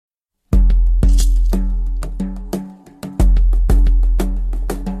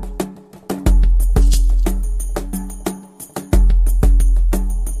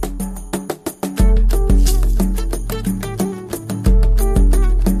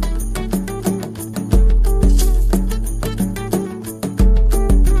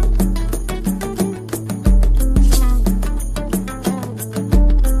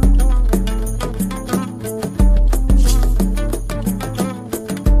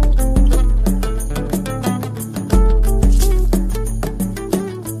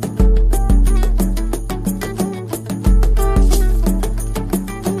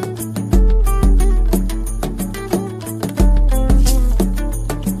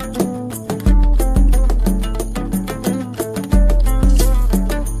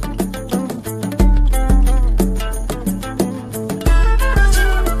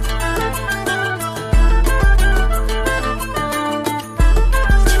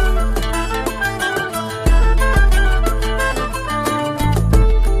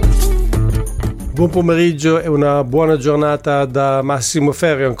Buon pomeriggio e una buona giornata da Massimo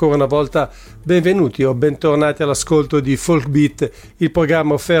Ferro. Ancora una volta benvenuti o bentornati all'ascolto di Folk Beat, il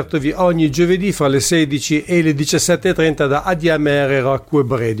programma offertovi ogni giovedì fra le 16 e le 17.30 da ADMR Rock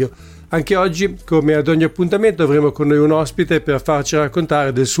Web Radio. Anche oggi, come ad ogni appuntamento, avremo con noi un ospite per farci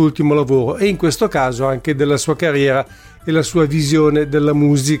raccontare del suo ultimo lavoro e in questo caso anche della sua carriera e la sua visione della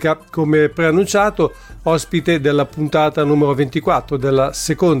musica. Come preannunciato, ospite della puntata numero 24 della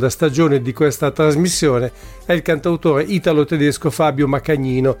seconda stagione di questa trasmissione è il cantautore italo-tedesco Fabio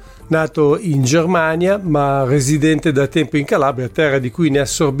Macagnino, nato in Germania ma residente da tempo in Calabria, terra di cui ne ha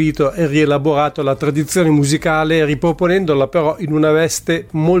assorbito e rielaborato la tradizione musicale, riproponendola però in una veste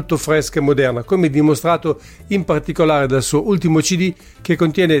molto fresca e moderna, come dimostrato in particolare dal suo ultimo CD, che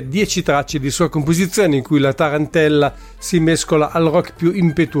contiene 10 tracce di sua composizione in cui la tarantella si mescola al rock più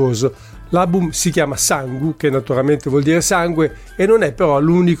impetuoso. L'album si chiama Sangu, che naturalmente vuol dire sangue, e non è però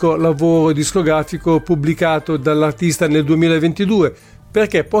l'unico lavoro discografico pubblicato dall'artista nel 2022,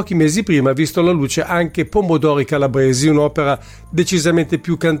 perché pochi mesi prima ha visto la luce anche Pomodori Calabresi, un'opera decisamente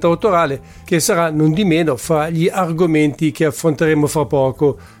più cantautorale, che sarà non di meno fra gli argomenti che affronteremo fra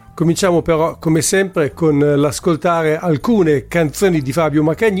poco. Cominciamo però, come sempre, con l'ascoltare alcune canzoni di Fabio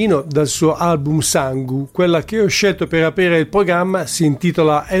Macagnino dal suo album Sangu. Quella che ho scelto per aprire il programma si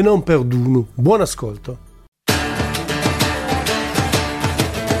intitola E non perduno. Buon ascolto.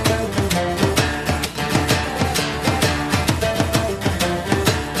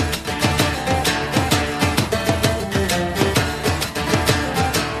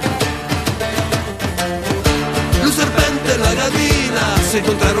 Se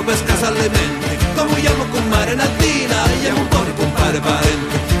incontrano per scasa alle menti, come vogliamo con mare natina, andiamo un po' di pompare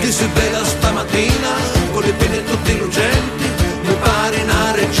parenti, che si vela stamattina, con le penne tutti lucenti, mi pare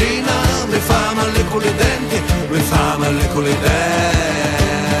una regina, mi fa male con i denti, mi fa male con i denti.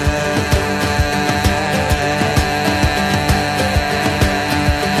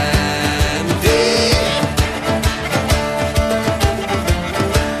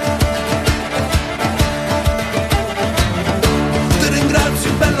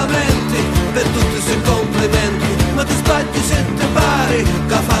 Ma ti sbagli se te pare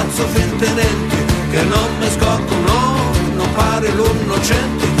che faccio fintenenti, che non mi scocco no, non pare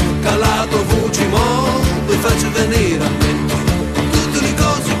l'innocente, calato voce mo, mi faccio venire a mente tutte le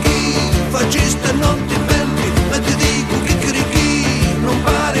cose che faciste e non ti penti, ma ti dico che cricchi, non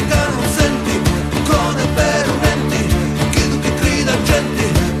pare che non senti, con e per menti, che tu che grida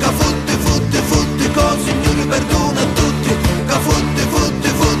gente, che futti cose, signori perdona a tutti, che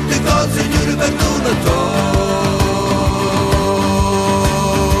futti cose, signori perdona a tutti.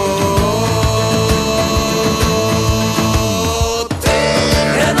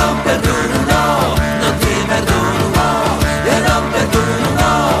 Perdono, no, non ti perdono, no.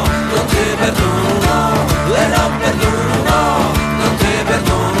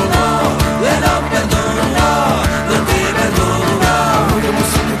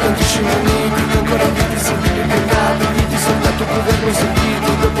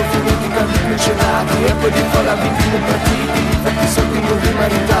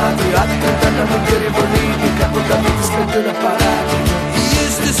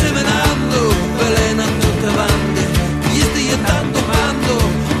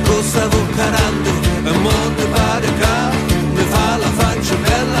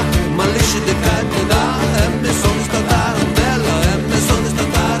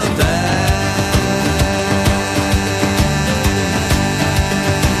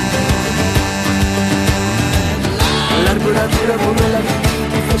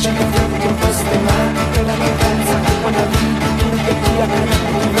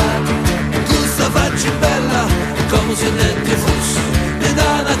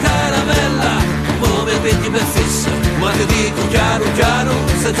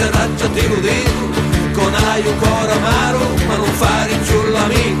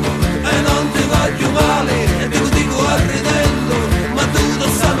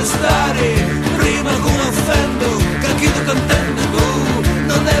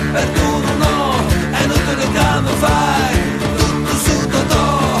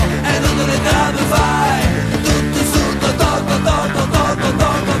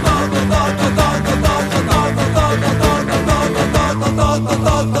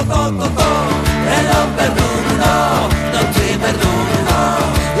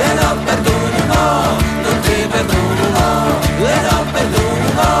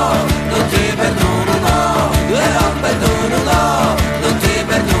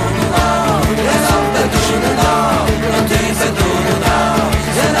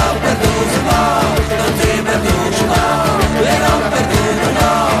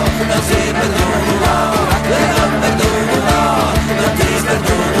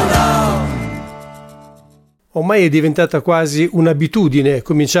 Ormai è diventata quasi un'abitudine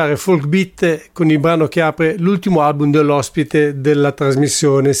cominciare Folk Beat con il brano che apre l'ultimo album dell'ospite della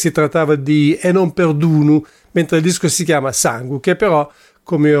trasmissione. Si trattava di E non perduno, mentre il disco si chiama Sangu, che però,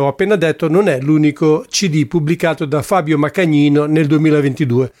 come ho appena detto, non è l'unico CD pubblicato da Fabio Macagnino nel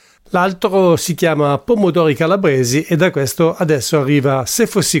 2022. L'altro si chiama Pomodori Calabresi e da questo adesso arriva Se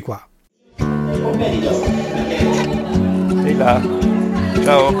fossi qua. Ehi là,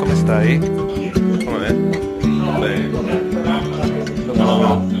 ciao, come stai? Com'è? Bene.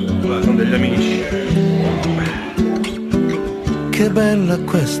 Sono degli amici. Che bella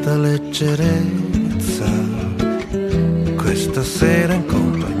questa leggerezza, questa sera in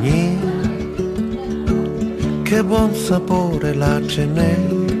compagnia, che buon sapore la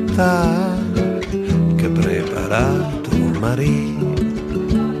cenetta che ha preparato Maria,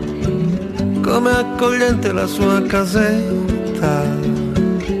 come accogliente la sua casetta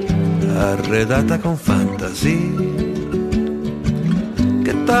arredata con fantasia,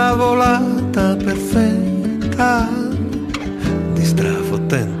 che tavolata perfetta di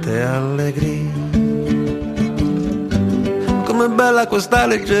strafottente allegria. Com'è bella questa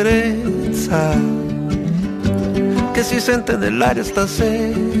leggerezza che si sente nell'aria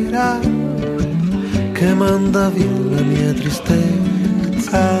stasera, che manda via la mia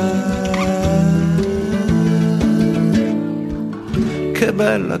tristezza. Che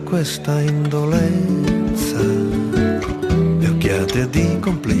bella questa indolenza e occhiate di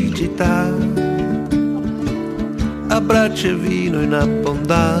complicità, abbracci e vino in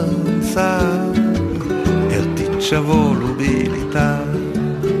abbondanza e alticcia volubilità.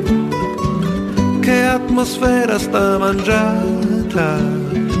 Che atmosfera sta mangiata,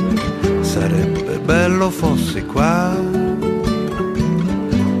 sarebbe bello fossi qua,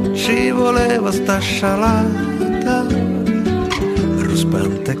 ci voleva sta scialata,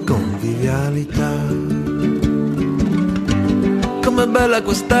 ruspante convivialità. Com'è bella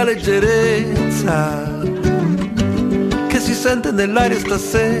questa leggerezza che si sente nell'aria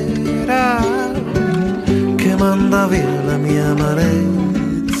stasera, che manda via la mia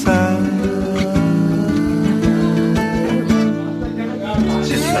amarezza.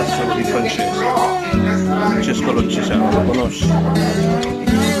 Si sta solo di Francesco Loccisano, lo conosci?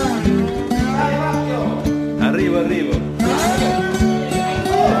 Arrivo.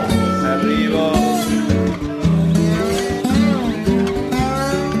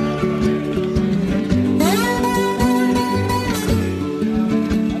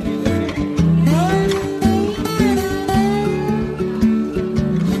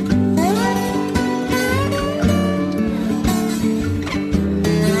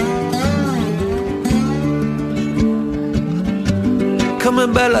 Com'è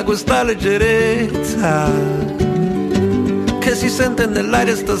bella questa leggerezza che si sente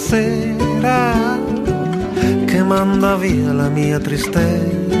nell'aria stasera, che manda via la mia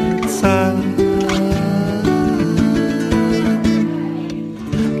tristezza.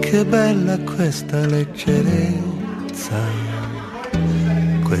 Che bella questa leggerezza,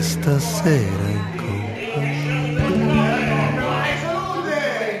 questa sera in compagnia.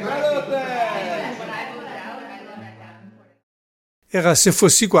 Era Se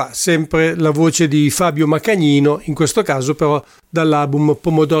fossi qua, sempre la voce di Fabio Macagnino, in questo caso però dall'album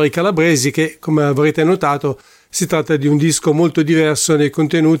Pomodori Calabresi, che come avrete notato si tratta di un disco molto diverso nei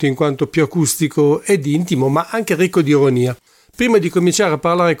contenuti in quanto più acustico ed intimo, ma anche ricco di ironia. Prima di cominciare a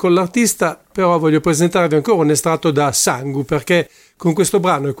parlare con l'artista però voglio presentarvi ancora un estratto da Sangu, perché con questo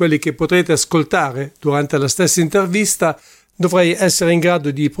brano e quelli che potrete ascoltare durante la stessa intervista dovrei essere in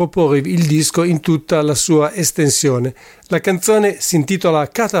grado di proporre il disco in tutta la sua estensione. La canzone si intitola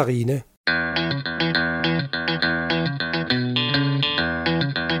Catarine.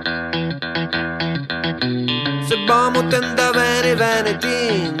 Se vamo tende veni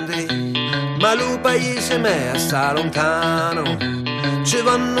venetindi, ma lui paese me sta lontano, ci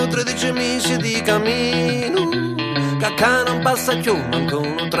vanno 13 mesi di cammino, cacca non passa più manco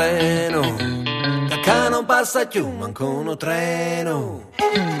un treno. Che non passa più manco uno treno.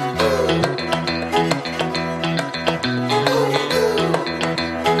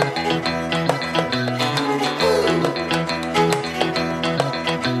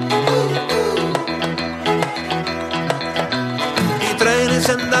 I treni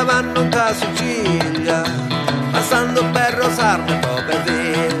se andavano da Sicilia, passando per Rosarno e poi per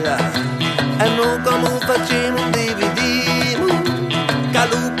Villa, e noi come facciamo un dividimo,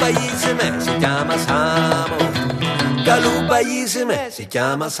 Calupa insieme si chiama Samo, Calupa insieme si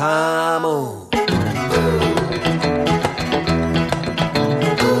chiama Samo.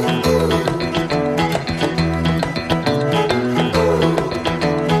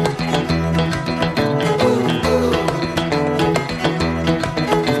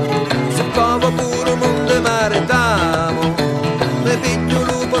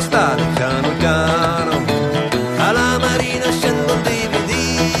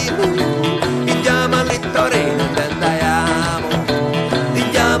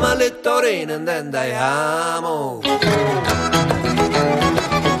 Littorina intendiamo.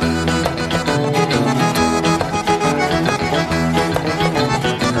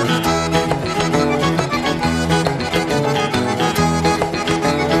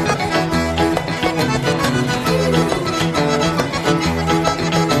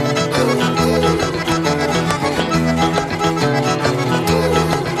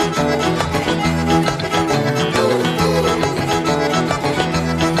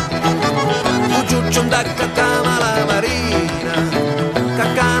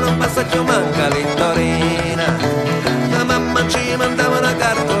 Manca Littorina, la mamma ci mandava una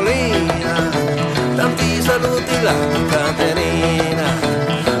cartolina, tanti saluti la Caterina,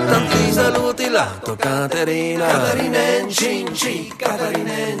 tanti saluti la Caterina. Caterina in cinci,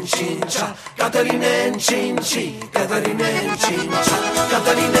 Caterina in cincia, Caterina in cinci, Caterina in cincia,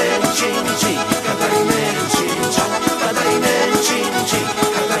 Caterina in cinci, Caterina in cincia, Caterina in cinci,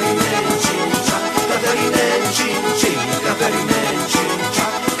 Caterina in cincia, Caterina in cinci, Caterina in cincia,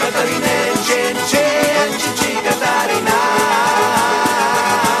 Caterina in cinci, Caterina.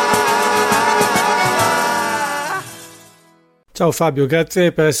 Ciao Fabio,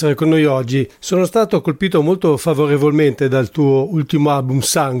 grazie per essere con noi oggi. Sono stato colpito molto favorevolmente dal tuo ultimo album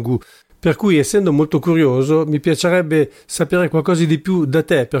Sangu, per cui essendo molto curioso mi piacerebbe sapere qualcosa di più da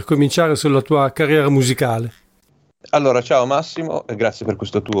te per cominciare sulla tua carriera musicale. Allora, ciao Massimo, e grazie per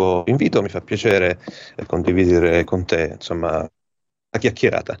questo tuo invito, mi fa piacere condividere con te, insomma, la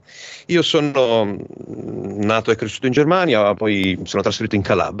chiacchierata. Io sono nato e cresciuto in Germania, poi mi sono trasferito in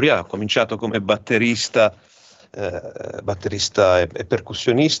Calabria, ho cominciato come batterista e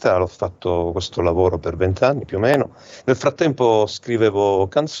percussionista, ho fatto questo lavoro per 20 anni più o meno. Nel frattempo scrivevo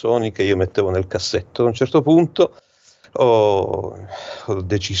canzoni che io mettevo nel cassetto. A un certo punto ho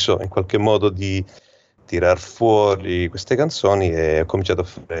deciso in qualche modo di tirar fuori queste canzoni e ho cominciato a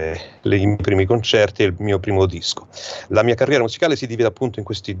fare i primi concerti e il mio primo disco. La mia carriera musicale si divide appunto in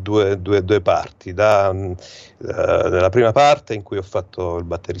questi due parti. Nella prima parte in cui ho fatto il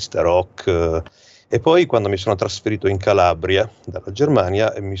batterista rock, e poi quando mi sono trasferito in Calabria dalla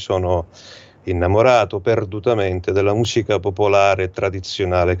Germania mi sono innamorato perdutamente della musica popolare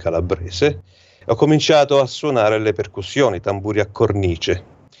tradizionale calabrese. Ho cominciato a suonare le percussioni, tamburi a cornice.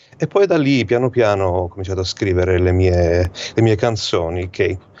 E poi da lì piano piano ho cominciato a scrivere le mie canzoni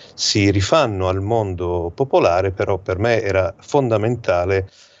che si rifanno al mondo popolare, però per me era fondamentale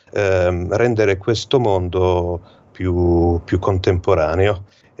rendere questo mondo più contemporaneo.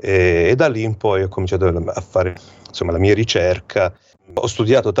 E da lì in poi ho cominciato a fare insomma la mia ricerca. Ho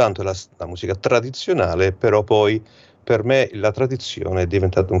studiato tanto la musica tradizionale, però poi per me la tradizione è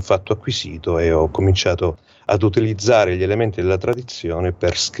diventata un fatto acquisito e ho cominciato ad utilizzare gli elementi della tradizione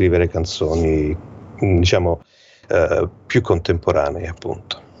per scrivere canzoni, diciamo, più contemporanee,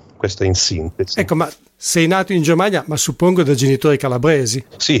 appunto. Questo in sintesi. Ecco, ma sei nato in Germania, ma suppongo da genitori calabresi?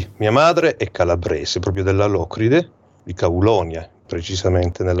 Sì, mia madre è calabrese, proprio della Locride, di Caulonia,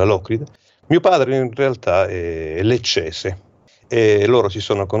 precisamente nella Locride. Mio padre in realtà è leccese. E loro si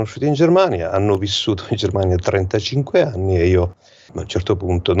sono conosciuti in Germania, hanno vissuto in Germania 35 anni e io a un certo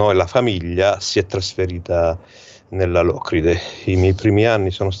punto, noi, la famiglia si è trasferita nella Locride. I miei primi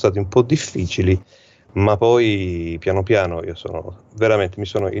anni sono stati un po' difficili, ma poi piano piano io mi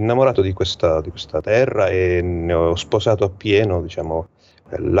sono innamorato di questa terra e ne ho sposato appieno, diciamo,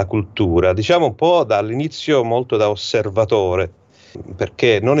 la cultura, diciamo un po' dall'inizio molto da osservatore,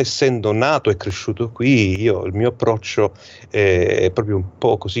 perché non essendo nato e cresciuto qui, il mio approccio è proprio un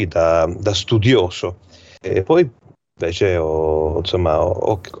po' così da studioso. E poi invece ho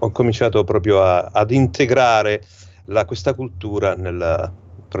cominciato proprio ad integrare questa cultura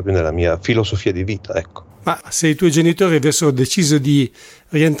proprio nella mia filosofia di vita, ecco. Ma se i tuoi genitori avessero deciso di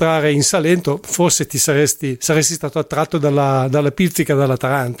rientrare in Salento, forse saresti stato attratto dalla pizzica, dalla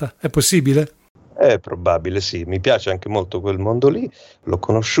taranta. È possibile? È probabile, sì. Mi piace anche molto quel mondo lì. L'ho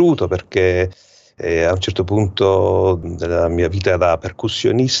conosciuto perché a un certo punto della mia vita da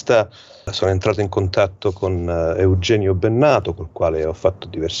percussionista sono entrato in contatto con Eugenio Bennato, col quale ho fatto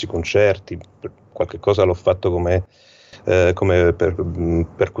diversi concerti. Qualche cosa l'ho fatto come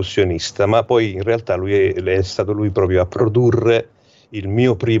percussionista, ma poi in realtà è stato lui proprio a produrre il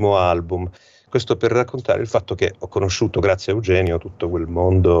mio primo album. Questo per raccontare il fatto che ho conosciuto, grazie a Eugenio, tutto quel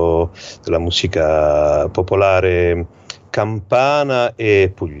mondo della musica popolare campana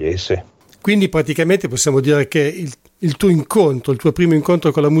e pugliese. Quindi praticamente possiamo dire che il tuo primo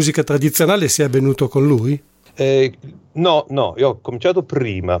incontro con la musica tradizionale sia avvenuto con lui? No, io ho cominciato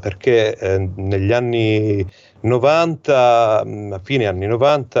prima perché negli anni 90, a fine anni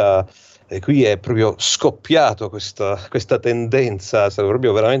 90, E qui è proprio scoppiato questa tendenza, è stato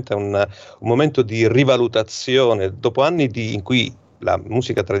proprio veramente un momento di rivalutazione, dopo anni in cui la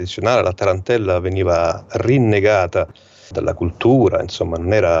musica tradizionale, la tarantella, veniva rinnegata dalla cultura, insomma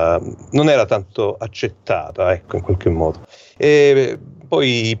non era tanto accettata, ecco, in qualche modo. E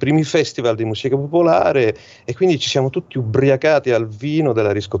poi i primi festival di musica popolare, e quindi ci siamo tutti ubriacati al vino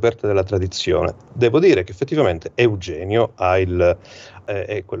della riscoperta della tradizione. Devo dire che effettivamente Eugenio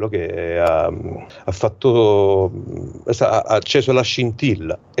è quello che ha acceso la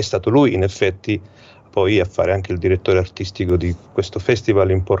scintilla, è stato lui in effetti poi a fare anche il direttore artistico di questo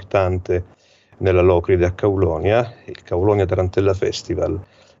festival importante nella Locride a Caulonia, il Caulonia Tarantella Festival,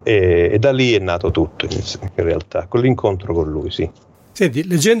 e da lì è nato tutto in realtà, con l'incontro con lui, sì. Senti,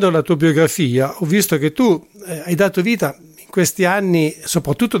 leggendo la tua biografia ho visto che tu hai dato vita in questi anni,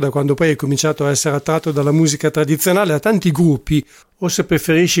 soprattutto da quando poi hai cominciato a essere attratto dalla musica tradizionale, a tanti gruppi, o se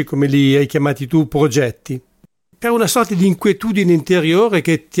preferisci come li hai chiamati tu, progetti, per una sorta di inquietudine interiore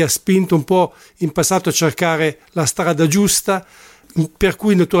che ti ha spinto un po' in passato a cercare la strada giusta, per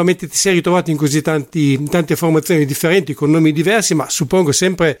cui naturalmente ti sei ritrovato in così tante formazioni differenti con nomi diversi, ma suppongo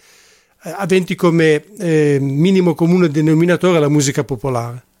sempre aventi come minimo comune denominatore la musica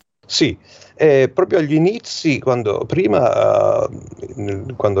popolare. Sì, proprio agli inizi, quando io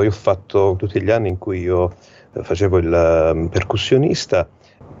ho fatto tutti gli anni in cui io facevo il percussionista,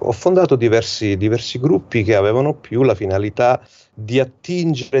 ho fondato diversi gruppi che avevano più la finalità di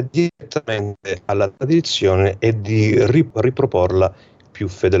attingere direttamente alla tradizione e di riproporla più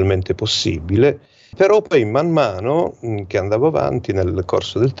fedelmente possibile. Però poi man mano che andavo avanti nel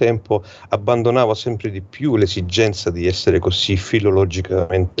corso del tempo abbandonavo sempre di più l'esigenza di essere così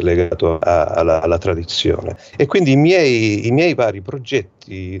filologicamente legato alla tradizione, e quindi i miei vari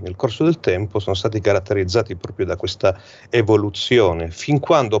progetti nel corso del tempo sono stati caratterizzati proprio da questa evoluzione, fin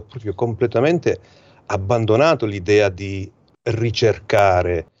quando ho proprio completamente abbandonato l'idea di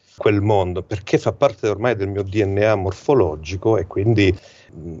ricercare quel mondo, perché fa parte ormai del mio DNA morfologico, e quindi,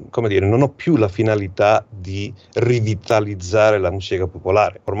 come dire, non ho più la finalità di rivitalizzare la musica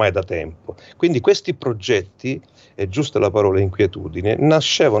popolare, ormai da tempo. Quindi questi progetti, è giusta la parola inquietudine,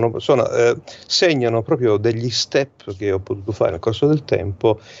 segnano proprio degli step che ho potuto fare nel corso del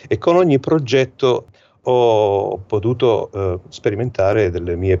tempo, e con ogni progetto ho potuto sperimentare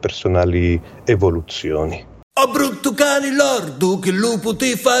delle mie personali evoluzioni. Oh brutto cane lordo, che lupo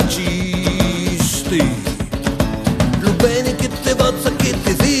ti facisti, lo bene che te vozza che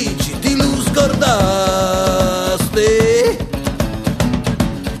ti dici, ti lo scordaste.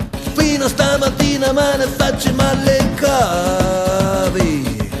 Fino a stamattina me ne faccio male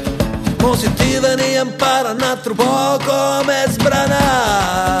cavi, mo se ti veni a imparare un altro po' come sbranavi.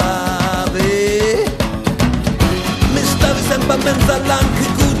 Mi stavi sempre a mezzo all'anche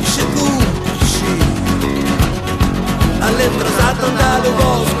cucci cucci, all'entrata dallo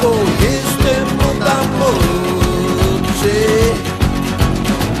bosco che stiamo da voce,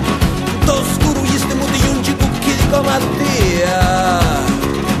 to scuro gli stiamo di ungi bucchi di comattia,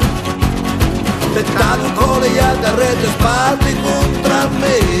 pettalo con le agarrette spalle contro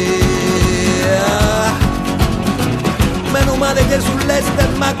me. Meno male che sull'est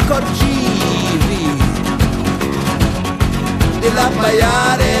m'accorgivi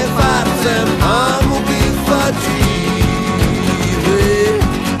dell'abbaiare farse amo che facevi.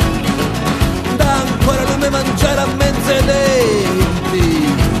 Da ancora non mi mangiare a mezze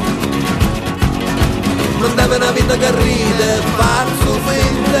denti, non deve una vita che ride falso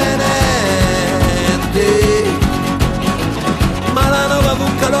fintenente, ma la nuova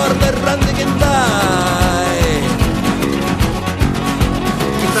fu calore del rande che dai,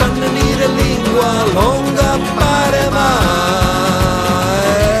 chi sa venire lingua lunga appare mai,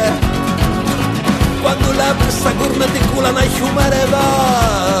 quando la pressa corna di culo una sciumare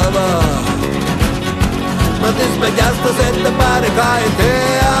va, ma ti sbagliaste se te pare che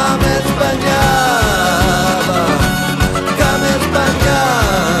te a me sbagliava, che me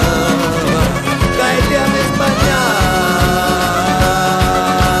sbagliava, che te a me sbagliava.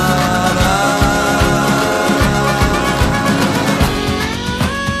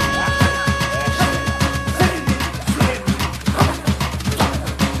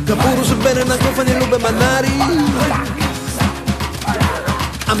 Che pure se bene una cofa di lube manari,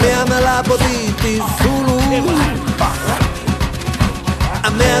 a me la potiti solo, a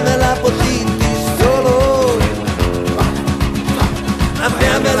me la potiti solo, a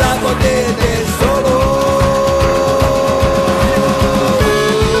me la potete solo.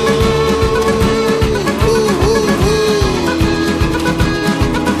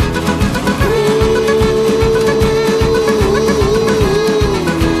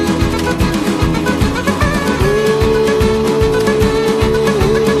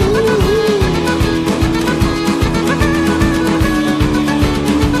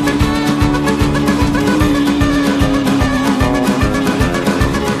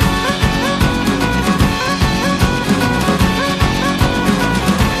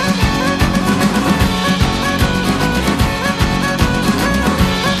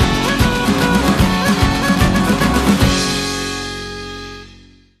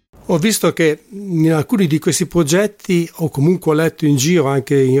 Ho visto che in alcuni di questi progetti, o comunque ho letto in giro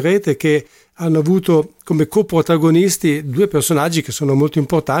anche in rete, che hanno avuto come coprotagonisti due personaggi che sono molto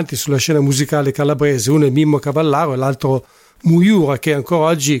importanti sulla scena musicale calabrese. Uno è Mimmo Cavallaro e l'altro Mujura, che ancora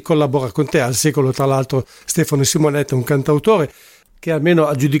oggi collabora con te al secolo. Tra l'altro Stefano Simonetti è un cantautore che, almeno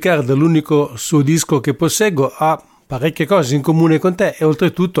a giudicare dall'unico suo disco che posseggo, ha parecchie cose in comune con te e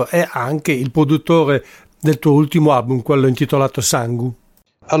oltretutto è anche il produttore del tuo ultimo album, quello intitolato Sangu.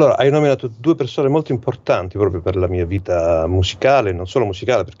 Allora, hai nominato due persone molto importanti proprio per la mia vita musicale, non solo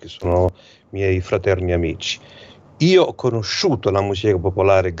musicale, perché sono miei fraterni amici. Io ho conosciuto la musica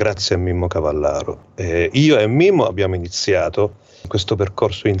popolare grazie a Mimmo Cavallaro. Io e Mimmo abbiamo iniziato questo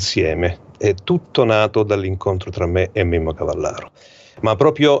percorso insieme. È tutto nato dall'incontro tra me e Mimmo Cavallaro. Ma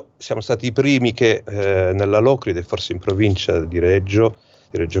proprio siamo stati i primi che nella Locride, forse in provincia di Reggio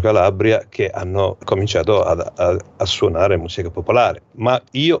Calabria, che hanno cominciato a suonare musica popolare. Ma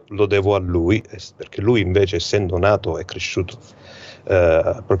io lo devo a lui, perché lui invece, essendo nato e cresciuto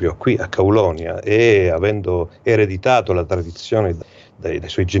proprio qui a Caulonia e avendo ereditato la tradizione dai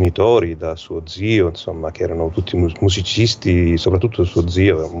suoi genitori, da suo zio, insomma, che erano tutti musicisti, soprattutto suo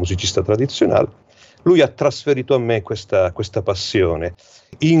zio, un musicista tradizionale, lui ha trasferito a me questa passione.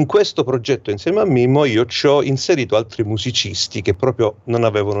 In questo progetto insieme a Mimmo io ci ho inserito altri musicisti che proprio non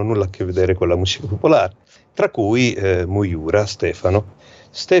avevano nulla a che vedere con la musica popolare, tra cui Mujura,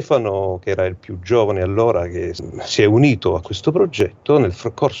 Stefano, che era il più giovane allora, che si è unito a questo progetto. Nel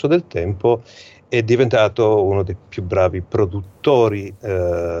corso del tempo è diventato uno dei più bravi produttori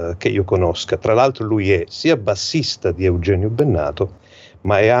che io conosca. Tra l'altro lui è sia bassista di Eugenio Bennato,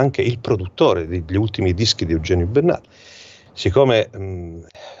 ma è anche il produttore degli ultimi dischi di Eugenio Bennato. Siccome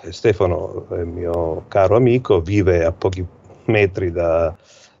Stefano è mio caro amico, vive a pochi metri da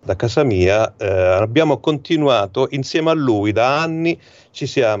casa mia, abbiamo continuato insieme a lui da anni, ci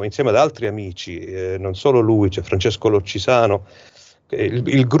siamo insieme ad altri amici, non solo lui, c'è Francesco Loccisano.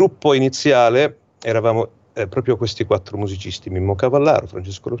 Il gruppo iniziale eravamo proprio questi quattro musicisti: Mimmo Cavallaro,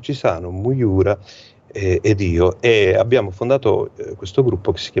 Francesco Loccisano, Mujura ed io, e abbiamo fondato questo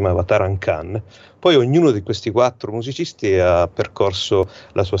gruppo che si chiamava Tarancan. Poi ognuno di questi quattro musicisti ha percorso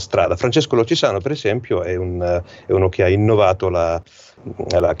la sua strada. Francesco Loccisano, per esempio, è uno che ha innovato la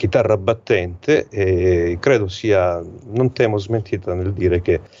chitarra battente, e credo sia, non temo smentita nel dire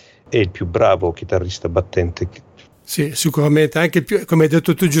che è il più bravo chitarrista battente. Sì, sicuramente, anche più, come hai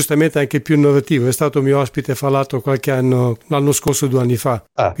detto tu giustamente, anche più innovativo. È stato mio ospite, fra l'altro, qualche anno, l'anno scorso, 2 anni fa,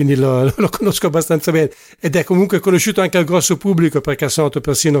 quindi lo conosco abbastanza bene, ed è comunque conosciuto anche al grosso pubblico perché ha suonato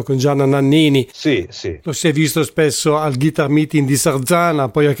persino con Gianna Nannini. Sì. Lo si è visto spesso al Guitar Meeting di Sarzana,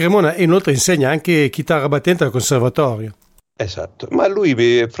 poi a Cremona, e inoltre insegna anche chitarra battente al conservatorio. Esatto, ma lui,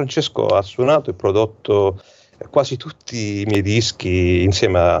 Francesco, ha suonato e prodotto quasi tutti i miei dischi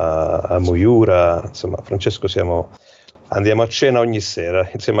insieme a Mujura. Insomma, Francesco, andiamo a cena ogni sera,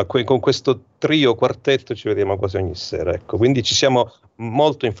 insieme con questo trio quartetto ci vediamo quasi ogni sera, ecco. Quindi ci siamo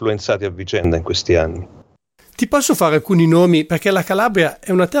molto influenzati a vicenda in questi anni. Ti posso fare alcuni nomi, perché la Calabria è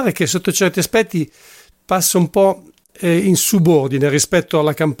una terra che sotto certi aspetti passa un po' in subordine rispetto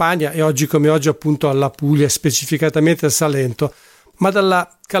alla Campania e oggi come oggi appunto alla Puglia, specificatamente al Salento, ma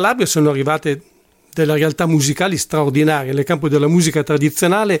dalla Calabria sono arrivate delle realtà musicali straordinarie nel campo della musica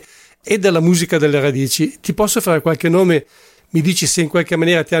tradizionale e della musica delle radici. Ti posso fare qualche nome? Mi dici se in qualche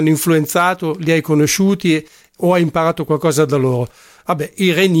maniera ti hanno influenzato, li hai conosciuti o hai imparato qualcosa da loro. Vabbè,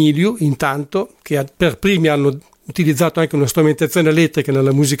 i Reniliu, intanto, che per primi hanno utilizzato anche una strumentazione elettrica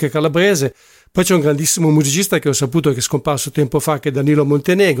nella musica calabrese. Poi c'è un grandissimo musicista che ho saputo che è scomparso tempo fa, che è Danilo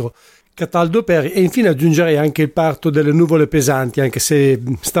Montenegro, Cataldo Peri, e infine aggiungerei anche il parto delle Nuvole Pesanti, anche se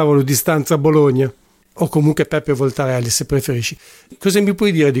stavano di stanza a Bologna, o comunque Peppe Voltarelli se preferisci. Cosa mi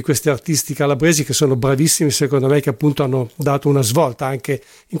puoi dire di questi artisti calabresi che sono bravissimi secondo me, che appunto hanno dato una svolta anche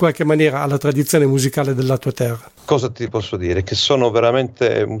in qualche maniera alla tradizione musicale della tua terra? Cosa ti posso dire? Che sono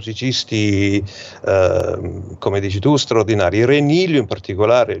veramente musicisti, come dici tu, straordinari. Renilio in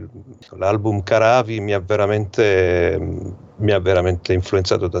particolare, l'album Caravi mi ha veramente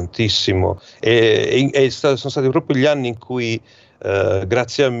influenzato tantissimo, e sono stati proprio gli anni in cui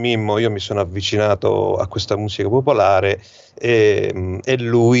grazie a Mimmo io mi sono avvicinato a questa musica popolare, e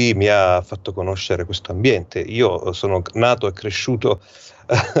lui mi ha fatto conoscere questo ambiente. Io sono nato e cresciuto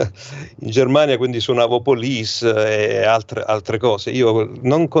in Germania, quindi suonavo Police e altre cose. Io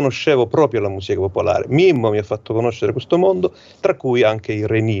non conoscevo proprio la musica popolare. Mimmo mi ha fatto conoscere questo mondo, tra cui anche i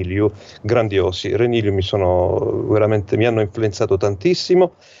Reniliu, grandiosi. I Reniliu mi hanno influenzato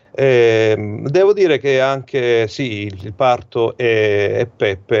tantissimo. Devo dire che anche sì, il parto e e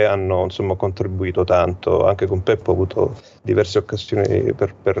Peppe hanno insomma contribuito tanto. Anche con Peppe ho avuto diverse occasioni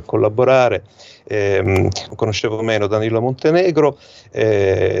per collaborare. Conoscevo meno Danilo Montenegro,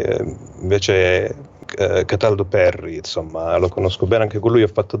 invece Cataldo Perri, insomma, lo conosco bene, anche con lui ho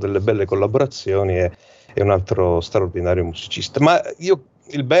fatto delle belle collaborazioni, è un altro straordinario musicista. Ma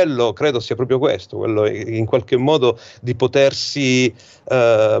il bello credo sia proprio questo, quello in qualche modo di potersi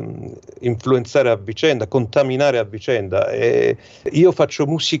influenzare a vicenda, contaminare a vicenda. E io faccio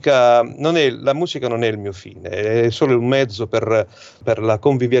musica, la musica non è il mio fine, è solo un mezzo per la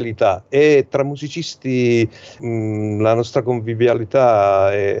convivialità, e tra musicisti la nostra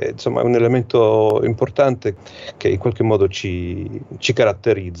convivialità è, insomma, un elemento importante che in qualche modo ci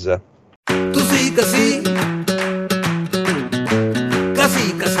caratterizza. Tu sì che sì,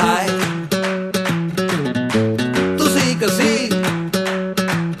 casi che sai, tu sì che sì,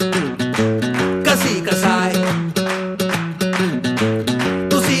 casi che sai,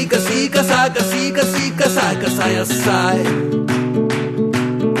 tu sì che sì, che sai, che sì, che sì, che sai assai,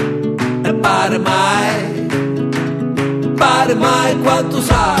 e pare mai quanto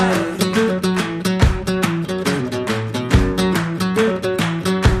sai.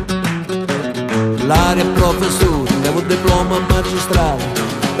 L'aria professore, avevo un diploma magistrale,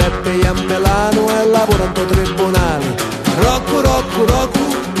 Peppe a Milano e lavorando tribunale. Rocco,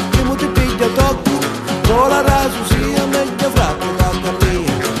 che mi ti piglia tocco, con la raso sia meglio fratto tanta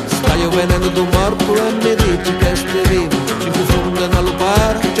mia. Stai venendo tu morto e mi dici che stai vivo, ci confondono a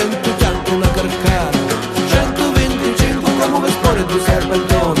lupare, 100 fianco una carcara, 125 come un vespone di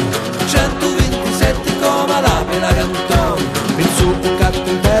serpentone, 127 come la pela cantone, il succo catto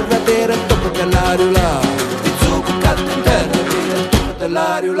in terra per il tocco dell'aria là, il succo catto in terra per il tocco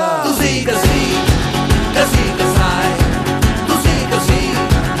dell'aria là. Tu sì che sì, che sì che sai, tu sì che sì,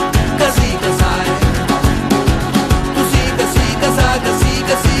 che sì che sai, tu sì che sì che sai, che sì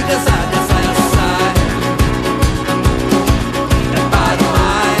che sì che sai assai, e pare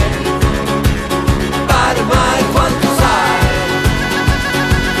mai quanto sai.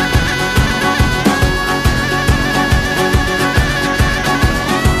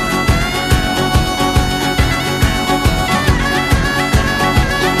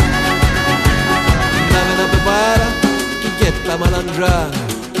 La malangiana,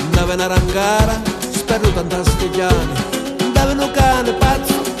 andava una rangara, spero tanta stigliana, andava un cane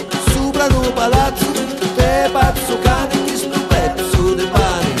pazzo, sopra un palazzo, te pazzo cane, chi sto pezzo di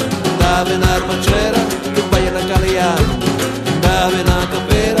pane, andava un'armaciera, che vai una caliana, andava una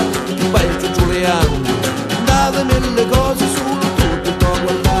capera, che vai a Giuliano, andava mille cose solo tutti può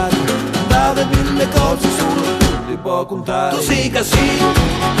guardare, andava mille cose solo tutti può contare. Tu sì che sì,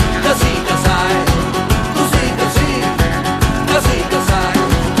 che sì che sai, tu sì che sì, che sì che sai,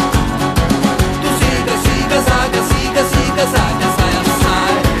 tu sì che sì che sai, che sì che sì che sai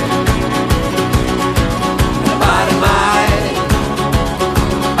assai, pare mai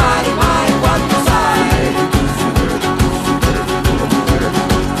quanto sai.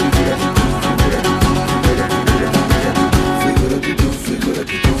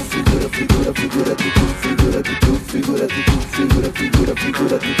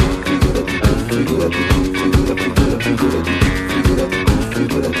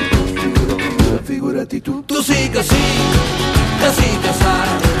 Figurati tu, tu sì che sì, che sì che sai,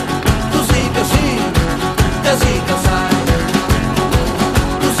 tu sì che sì, che sì che sai,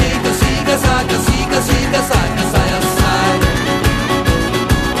 tu sì che sì che sai, che sì che sì che sai assai,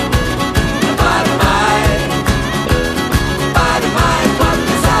 pare mai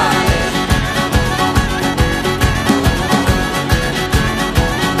quanto sai.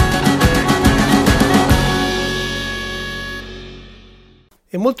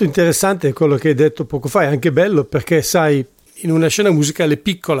 È molto interessante quello che hai detto poco fa, è anche bello perché, sai, in una scena musicale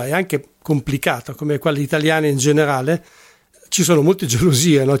piccola e anche complicata come quella italiana in generale ci sono molte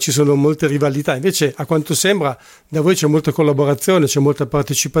gelosie, no? Ci sono molte rivalità, invece a quanto sembra da voi c'è molta collaborazione, c'è molta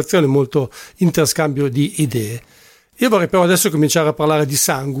partecipazione, molto interscambio di idee. Io vorrei però adesso cominciare a parlare di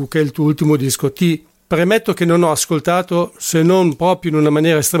Sangu, che è il tuo ultimo disco. Ti premetto che non ho ascoltato, se non proprio in una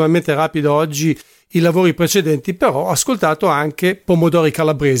maniera estremamente rapida oggi, i lavori precedenti, però ho ascoltato anche Pomodori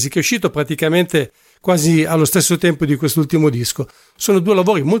Calabresi, che è uscito praticamente quasi allo stesso tempo di quest'ultimo disco. Sono due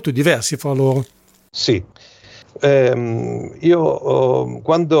lavori molto diversi fra loro. Sì, io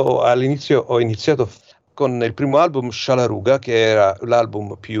quando all'inizio ho iniziato con il primo album Scialaruga, che era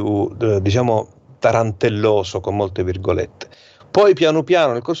l'album più diciamo tarantelloso con molte virgolette, poi piano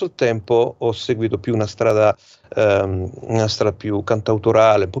piano nel corso del tempo ho seguito più una strada più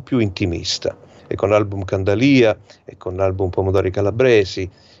cantautorale, un po' più intimista, e con l'album Candalia e con l'album Pomodori Calabresi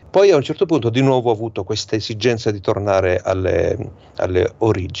Poi a un certo punto di nuovo ho avuto questa esigenza di tornare alle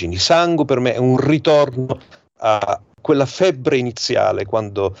origini. Sangue per me è un ritorno a quella febbre iniziale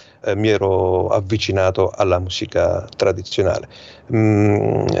quando mi ero avvicinato alla musica tradizionale.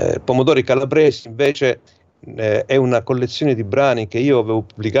 Pomodori Calabresi invece è una collezione di brani che io avevo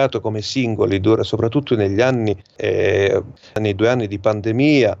pubblicato come singoli soprattutto nei 2 anni di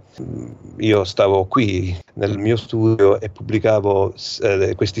pandemia. Io stavo qui nel mio studio e pubblicavo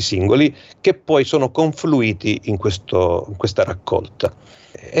questi singoli che poi sono confluiti in questa raccolta.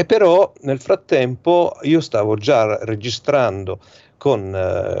 E però nel frattempo io stavo già registrando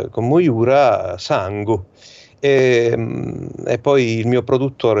con Moyura Sangu. E poi il mio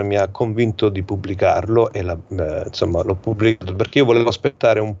produttore mi ha convinto di pubblicarlo e insomma l'ho pubblicato perché io volevo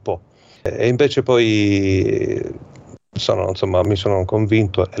aspettare un po', e invece poi mi sono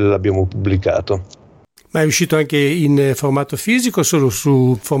convinto e l'abbiamo pubblicato. Ma è uscito anche in formato fisico o solo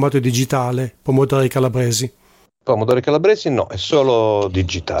su formato digitale, Pomodori Calabresi? Pomodori Calabresi no, è solo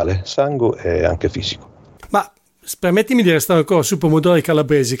digitale. Sangu è anche fisico. Ma permettimi di restare ancora su Pomodori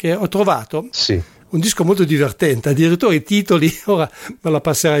Calabresi, che ho trovato. Sì. Un disco molto divertente, addirittura i titoli, ora me la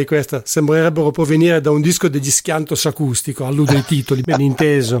passerai questa, sembrerebbero provenire da un disco degli Schiantos acustico, alludo ai titoli, ben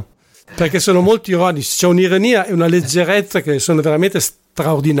inteso, perché sono molto ironici, c'è un'ironia e una leggerezza che sono veramente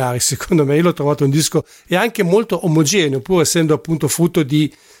straordinari, secondo me. Io l'ho trovato un disco e anche molto omogeneo, pur essendo appunto frutto di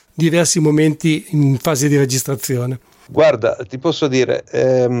diversi momenti in fase di registrazione. Guarda, ti posso dire,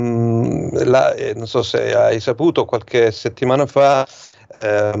 non so se hai saputo, qualche settimana fa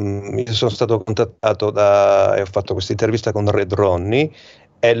io sono stato contattato e ho fatto questa intervista con Red Ronnie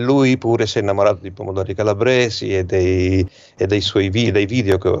e lui pure si è innamorato di Pomodori Calabresi e dei suoi dei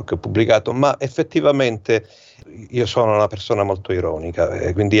video che ho pubblicato, ma effettivamente io sono una persona molto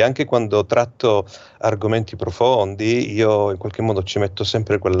ironica, quindi anche quando tratto argomenti profondi io in qualche modo ci metto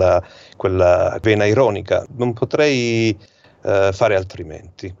sempre quella vena ironica, non potrei fare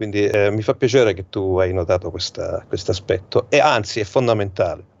altrimenti, quindi mi fa piacere che tu hai notato questo aspetto, e anzi è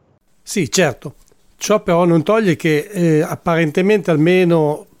fondamentale. Sì, certo, ciò però non toglie che apparentemente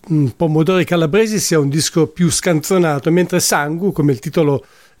almeno Pomodori Calabresi sia un disco più scanzonato, mentre Sangu, come il titolo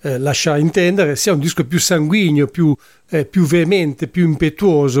lascia intendere, sia un disco più sanguigno, più veemente, più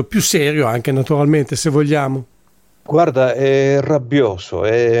impetuoso, più serio anche naturalmente, se vogliamo. Guarda, è rabbioso,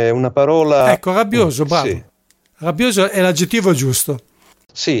 è una parola... Ecco, rabbioso, bravo. Sì. Rabbioso è l'aggettivo giusto.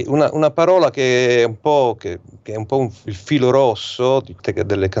 Sì, una parola che è un po' il filo rosso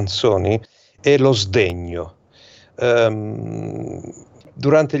delle canzoni è lo sdegno.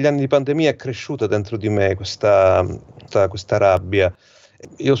 Durante gli anni di pandemia è cresciuta dentro di me questa rabbia.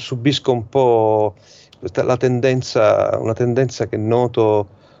 Io subisco un po' una tendenza che noto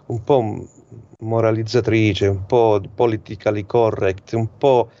un po' moralizzatrice, un po' politically correct, un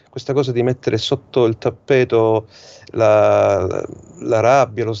po' questa cosa di mettere sotto il tappeto la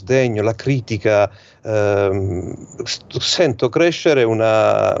rabbia, lo sdegno, la critica. Sento crescere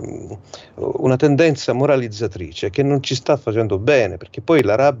una tendenza moralizzatrice che non ci sta facendo bene, perché poi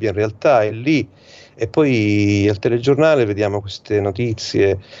la rabbia in realtà è lì, e poi al telegiornale vediamo queste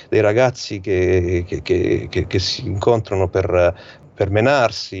notizie dei ragazzi che si incontrano per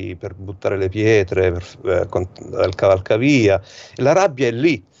menarsi, per buttare le pietre, al cavalcavia. La rabbia è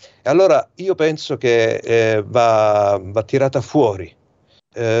lì. E allora io penso che va tirata fuori.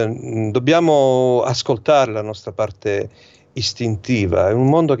 Dobbiamo ascoltare la nostra parte istintiva. È un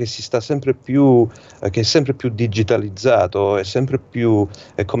mondo che si sta sempre più, che è sempre più digitalizzato, è sempre più,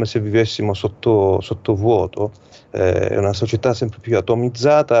 è come se vivessimo sotto vuoto. È una società sempre più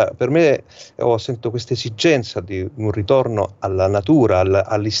atomizzata. Per me sento questa esigenza di un ritorno alla natura,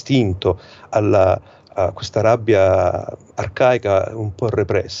 all'istinto, a questa rabbia arcaica un po'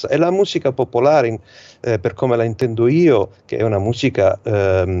 repressa. E la musica popolare, per come la intendo io, che è una musica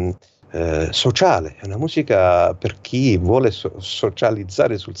sociale, è una musica per chi vuole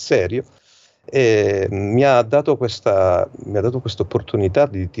socializzare sul serio, mi ha dato questa opportunità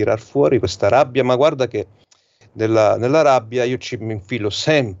di tirar fuori questa rabbia, ma guarda che nella rabbia io mi infilo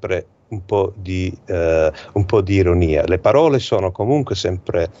sempre un po' di ironia. Le parole sono comunque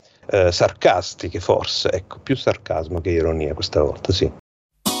sempre sarcastiche, forse, ecco, più sarcasmo che ironia questa volta, sì.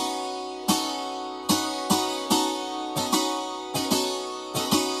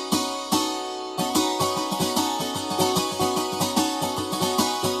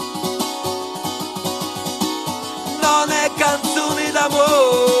 Non è canzoni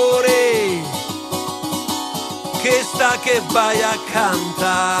d'amore che sta che vai a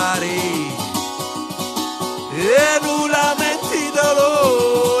cantare, e non lamenti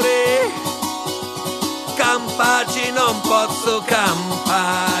dolore, campaci non posso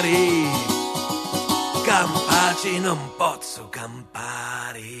campare. pace non posso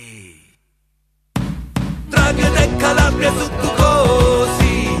campare. Traghe de Calabria sotto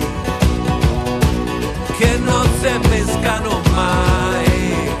così che non si pescano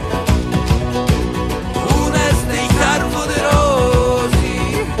mai. Una steccar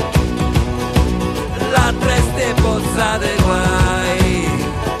poderosi, l'altra ste pozzate guai.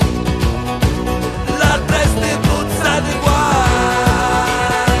 L'altra ste pozzate guai.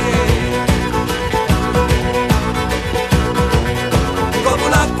 Come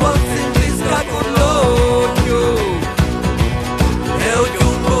l'acqua si infisca con l'occhio e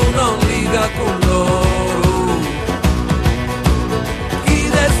ognuno non liga con loro. Chi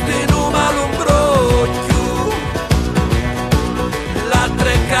destino malumbrocchio,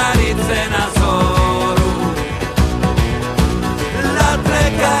 l'altra carezza in asolo, l'altra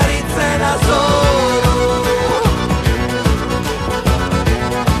carezza in asolo.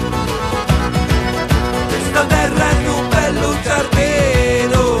 Sta terra è un bello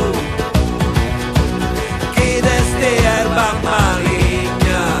giardino, chi deste erba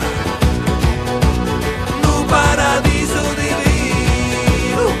maligna, un paradiso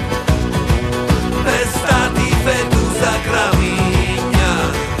divino, pestati fetusa gramigna,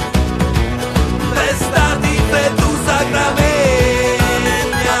 pestati fetusa gramigna.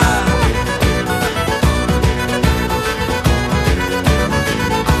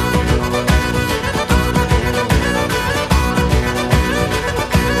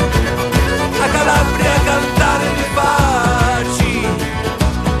 A Calabria cantare di paci,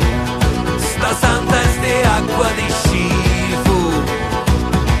 sta santa ste acqua di scifo.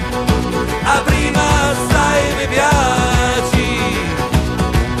 A prima assai mi piaci,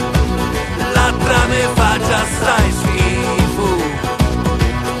 l'altra me faccia assai schifo,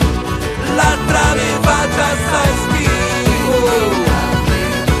 l'altra me faccia assai schifo.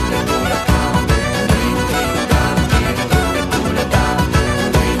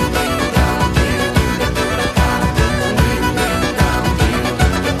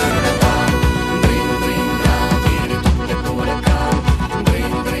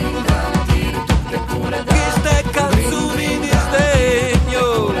 Chi ste canzoni di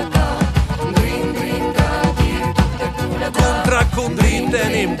sdegno, contra condrinte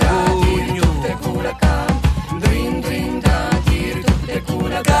in pugno,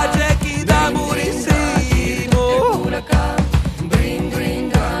 c'è chi da murissimo,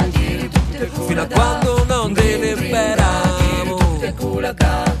 fino a quando non te liberiamo,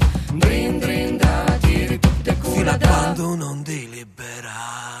 fino a quando non te liberiamo.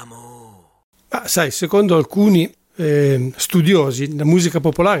 Ah, sai, secondo alcuni studiosi, la musica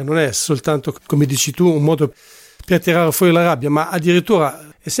popolare non è soltanto, come dici tu, un modo per tirare fuori la rabbia, ma addirittura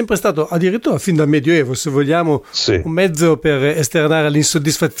è sempre stato, addirittura fin dal Medioevo, se vogliamo, Sì. un mezzo per esternare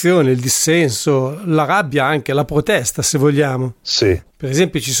l'insoddisfazione, il dissenso, la rabbia, anche la protesta, se vogliamo. Sì, Per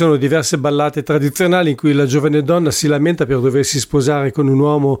esempio ci sono diverse ballate tradizionali in cui la giovane donna si lamenta per doversi sposare con un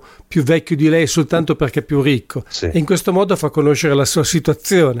uomo più vecchio di lei soltanto perché è più ricco, Sì. e in questo modo fa conoscere la sua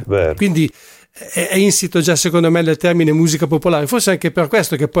situazione. Vero. Quindi è insito già secondo me nel termine musica popolare, forse anche per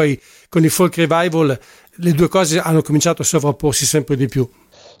questo che poi con il folk revival le due cose hanno cominciato a sovrapporsi sempre di più.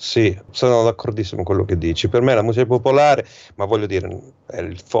 Sì, sono d'accordissimo con quello che dici. Per me la musica popolare, ma voglio dire, è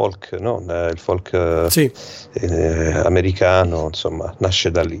il folk, no? Il folk Sì. americano, insomma, nasce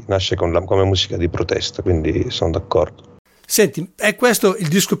da lì, nasce come musica di protesta, quindi sono d'accordo. Senti, è questo il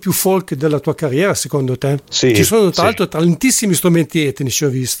disco più folk della tua carriera secondo te? Sì, Ci sono tra sì. l'altro tantissimi strumenti etnici, ho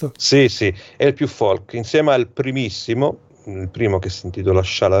visto. Sì, sì, è il più folk, insieme al primissimo, il primo che si intitola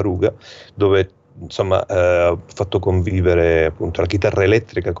Scialaruga, dove insomma ho fatto convivere appunto la chitarra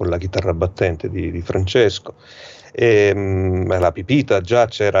elettrica con la chitarra battente di Francesco, e la pipita già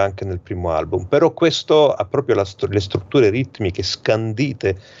c'era anche nel primo album, però questo ha proprio le strutture ritmiche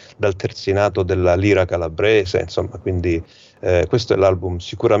scandite dal terzinato della lira calabrese, insomma, quindi questo è l'album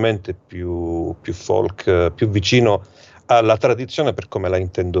sicuramente più folk, più vicino alla tradizione per come la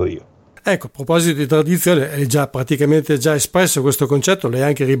intendo io. Ecco, a proposito di tradizione, è già praticamente già espresso questo concetto, l'hai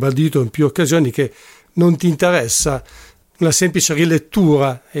anche ribadito in più occasioni, che non ti interessa una semplice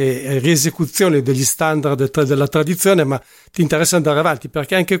rilettura e riesecuzione degli standard della tradizione, ma ti interessa andare avanti,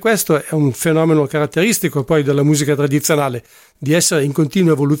 perché anche questo è un fenomeno caratteristico poi della musica tradizionale, di essere in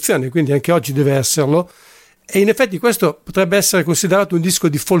continua evoluzione, quindi anche oggi deve esserlo, e in effetti questo potrebbe essere considerato un disco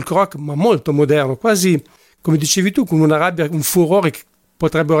di folk rock, ma molto moderno, quasi, come dicevi tu, con una rabbia, un furore che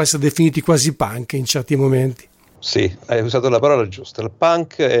potrebbero essere definiti quasi punk in certi momenti. Sì, hai usato la parola giusta, il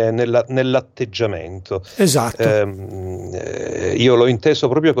punk è nell'atteggiamento. Esatto. Io l'ho inteso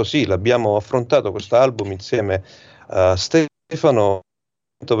proprio così, l'abbiamo affrontato questo album insieme a Stefano,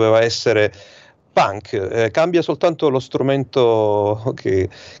 doveva essere punk, cambia soltanto lo strumento che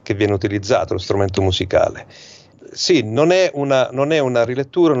viene utilizzato, lo strumento musicale. Sì, non è una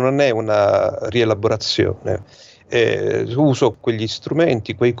rilettura, non è una rielaborazione. Uso quegli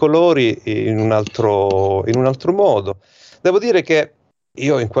strumenti, quei colori in un altro modo. Devo dire che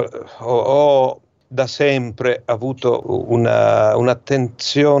io ho da sempre avuto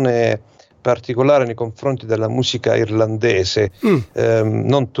un'attenzione particolare nei confronti della musica irlandese,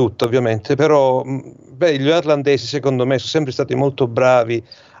 non tutta ovviamente, però gli irlandesi secondo me sono sempre stati molto bravi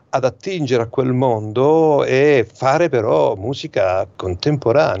ad attingere a quel mondo e fare però musica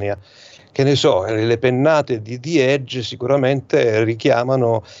contemporanea. Che ne so, le pennate di The Edge sicuramente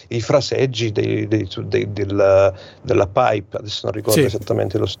richiamano i fraseggi della pipe, adesso non ricordo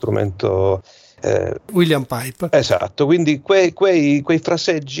esattamente lo strumento. William Pipe. Esatto, quindi quei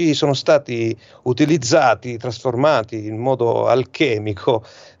fraseggi sono stati utilizzati, trasformati in modo alchemico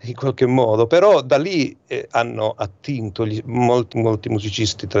in qualche modo, però da lì hanno attinto molti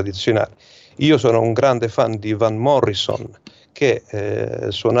musicisti tradizionali. Io sono un grande fan di Van Morrison, che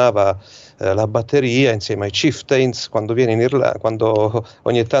suonava la batteria insieme ai Chieftains quando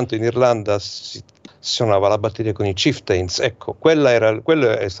ogni tanto in Irlanda si suonava la batteria con i Chieftains. Ecco, quello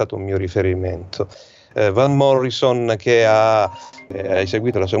è stato un mio riferimento. Van Morrison, che ha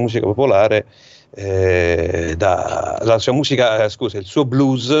eseguito la sua musica popolare, il suo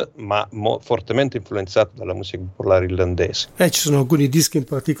blues, ma fortemente influenzato dalla musica popolare irlandese. Ci sono alcuni dischi in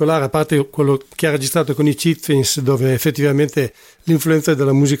particolare, a parte quello che ha registrato con i Chieftains, dove effettivamente l'influenza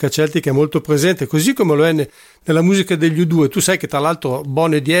della musica celtica è molto presente, così come lo è nella musica degli U2. Tu sai che tra l'altro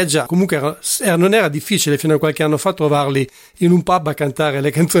Bono e Dieggia comunque non era difficile fino a qualche anno fa trovarli in un pub a cantare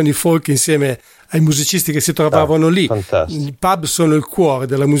le canzoni folk insieme ai musicisti che si trovavano lì. Fantastico. I pub sono il cuore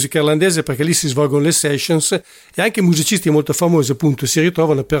della musica irlandese, perché lì si svolgono le sessions e anche musicisti molto famosi appunto si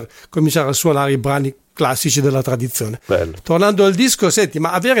ritrovano per cominciare a suonare i brani classici della tradizione. Bello. Tornando al disco, senti,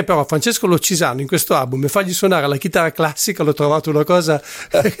 ma avere però Francesco Locisano in questo album e fargli suonare la chitarra classica, l'ho trovato una cosa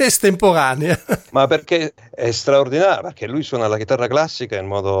estemporanea. Ma perché è straordinario, perché lui suona la chitarra classica in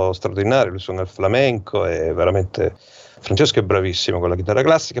modo straordinario, lui suona il flamenco, è veramente... Francesco è bravissimo con la chitarra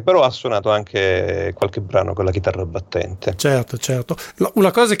classica, però ha suonato anche qualche brano con la chitarra battente. Certo. Una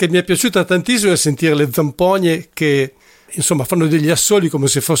cosa che mi è piaciuta tantissimo è sentire le zampogne che, insomma, fanno degli assoli come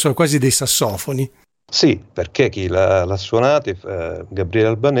se fossero quasi dei sassofoni. Sì, perché chi l'ha suonato, Gabriele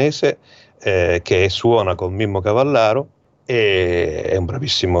Albanese, che suona con Mimmo Cavallaro, è un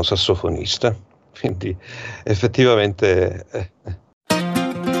bravissimo sassofonista, quindi effettivamente...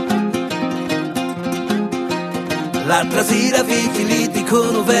 L'altra sera vigiliti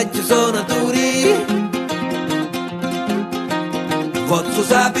con un vecchio suonatore, forse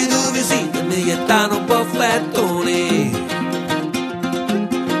sapi dove siete, mi gettano un po' fettone.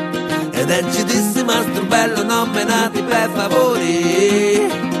 Ed è ci disse mastro bello, non me nati per favore,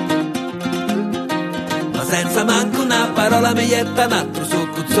 ma senza manco una parola mi getta un altro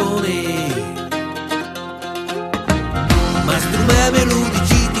soccozzone. Mastro me lo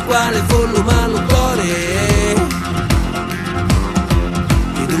diciti quale follo malucore,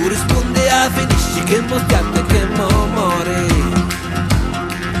 tu rispondi a finisci che mo schiatta e che mo muore.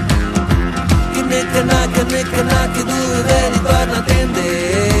 Che ne che tu vedi torna a tende,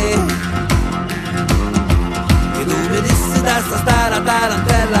 che tu mi dissi da sta la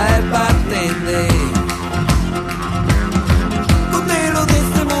tarantella e partende. Tu me lo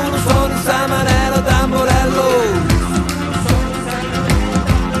dissi mo non sono il samarello tamborello,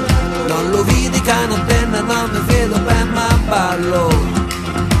 non lo vidi che non tenne, non mi fido per ma ballo.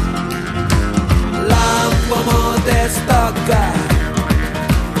 L'ampo te stocca,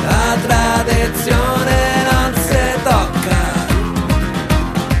 la tradizione non si tocca,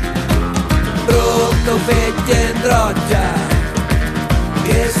 brutto fecchio in droggia,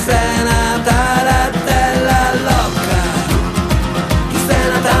 che sei una tarantella loca, chi sei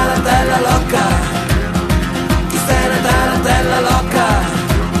una tarantella loca, chi sei una tarantella loca,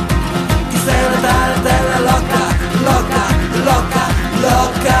 chi sei una tarantella loca, loca, loca,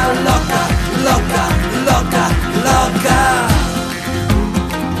 loca, loca, loca, loca, loca.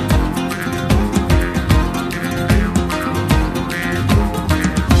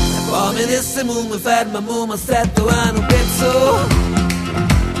 E poi mi disse mu mi ferma, mu mi assetto a un pezzo,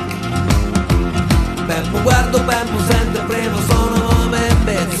 Pemmo guardo, Pemmo sempre prima sono me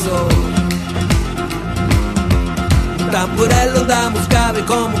pezzo. Un tamburello da muscave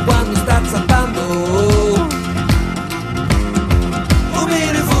come quando sta zappando,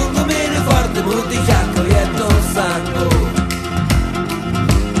 forte molti chiacco e sangue.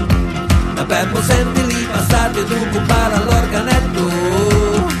 Da Pemmo senti lì passate tu compara all'organetto,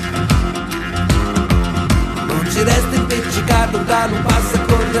 non passa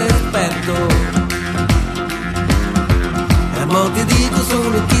con rispetto. E mo ti dico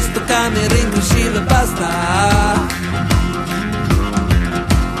solo chi sto camera in cresciva e basta.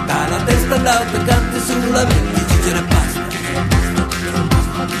 Dalla testa all'altra canti sulla mente, cicera e basta.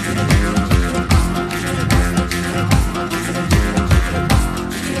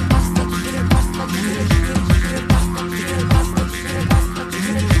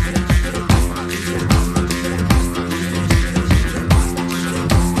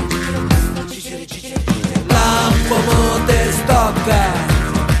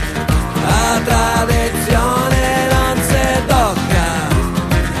 La tradizione non si tocca,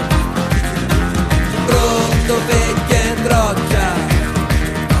 brutto vecchio in droggia,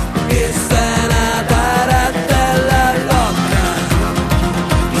 chi se ne tarantella locca,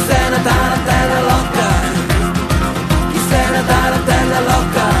 chi se ne tarantella locca, chi se ne tarantella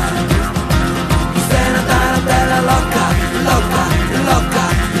locca, chi se ne tarantella locca, locca, locca,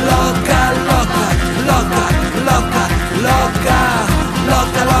 locca, locca, locca, locca, locca.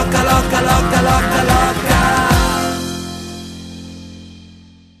 Locca, locca, locca, locca, locca, locca.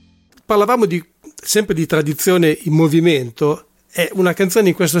 Parlavamo sempre di tradizione in movimento. È una canzone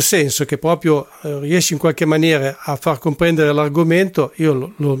in questo senso che proprio riesce in qualche maniera a far comprendere l'argomento.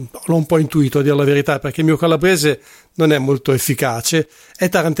 Io l'ho un po' intuito, a dire la verità, perché il mio calabrese non è molto efficace. È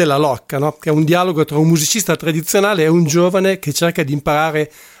Tarantella Locca, no? Che è un dialogo tra un musicista tradizionale e un giovane che cerca di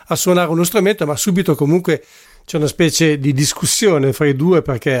imparare a suonare uno strumento, ma subito comunque c'è una specie di discussione fra i due,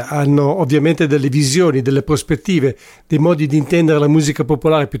 perché hanno ovviamente delle visioni, delle prospettive, dei modi di intendere la musica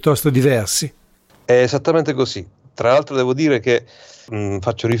popolare piuttosto diversi. È esattamente così. Tra l'altro devo dire che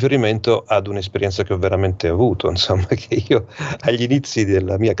faccio riferimento ad un'esperienza che ho veramente avuto, insomma, che io agli inizi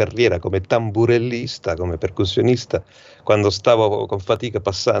della mia carriera come tamburellista, come percussionista, quando stavo con fatica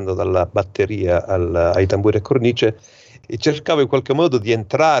passando dalla batteria ai tamburi a cornice, cercavo in qualche modo di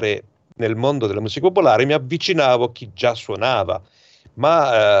entrare nel mondo della musica popolare, mi avvicinavo a chi già suonava,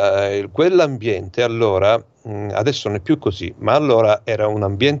 ma quell'ambiente allora, adesso non è più così, ma allora era un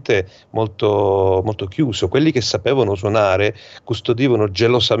ambiente molto, molto chiuso. Quelli che sapevano suonare custodivano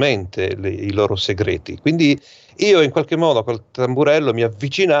gelosamente i loro segreti, quindi io in qualche modo col tamburello mi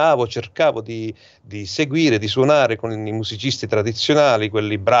avvicinavo, cercavo di seguire, di suonare con i musicisti tradizionali,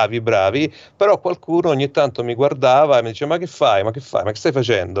 quelli bravi, però qualcuno ogni tanto mi guardava e mi diceva: ma che fai, ma che stai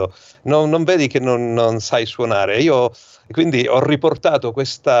facendo? Non vedi che non sai suonare? Io quindi ho riportato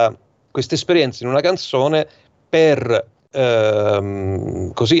questa esperienza in una canzone per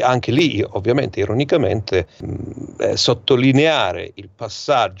così anche lì, ovviamente ironicamente, sottolineare il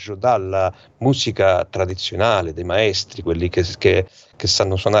passaggio dalla musica tradizionale dei maestri, quelli che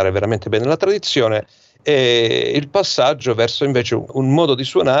sanno suonare veramente bene la tradizione, e il passaggio verso invece un modo di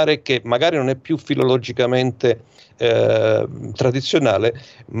suonare che magari non è più filologicamente tradizionale,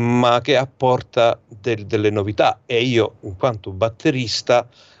 ma che apporta delle novità. E io, in quanto batterista,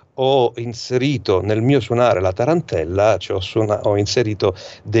 ho inserito nel mio suonare la tarantella, cioè ho inserito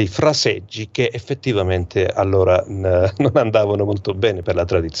dei fraseggi che effettivamente allora non andavano molto bene per la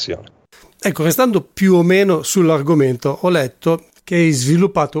tradizione. Ecco, restando più o meno sull'argomento, ho letto che hai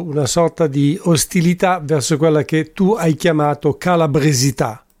sviluppato una sorta di ostilità verso quella che tu hai chiamato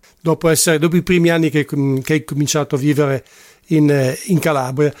calabresità, dopo i primi anni che hai cominciato a vivere in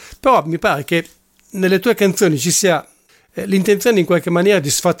Calabria. Però mi pare che nelle tue canzoni ci sia l'intenzione in qualche maniera di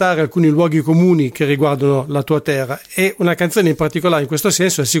sfatare alcuni luoghi comuni che riguardano la tua terra, e una canzone in particolare in questo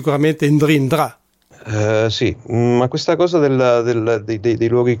senso è sicuramente Ndrindra. Sì, ma questa cosa dei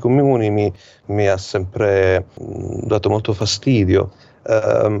luoghi comuni mi ha sempre dato molto fastidio.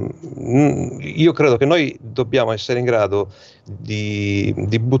 Io credo che noi dobbiamo essere in grado di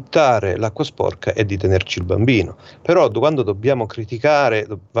buttare l'acqua sporca e di tenerci il bambino, però quando dobbiamo criticare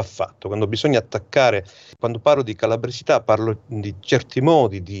va fatto, quando bisogna attaccare. Quando parlo di calabresità parlo di certi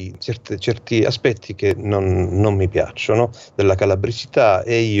modi, di certi aspetti che non mi piacciono della calabresità,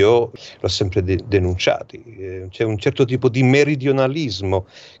 e io l'ho sempre denunciati. C'è un certo tipo di meridionalismo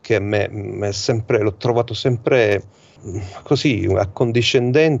che a me l'ho trovato sempre così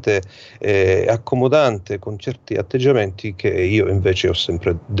accondiscendente e accomodante, con certi atteggiamenti che io invece ho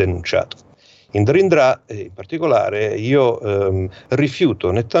sempre denunciato. In Drindra in particolare io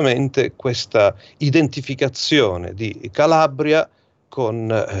rifiuto nettamente questa identificazione di Calabria con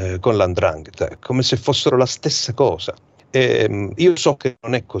l''ndrangheta, come se fossero la stessa cosa. Io so che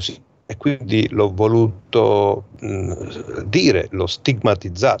non è così. e quindi l'ho voluto dire, l'ho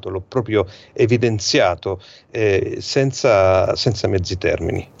stigmatizzato, l'ho proprio evidenziato senza mezzi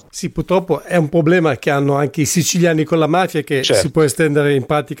termini. Sì, purtroppo è un problema che hanno anche i siciliani con la mafia, che certo, si può estendere in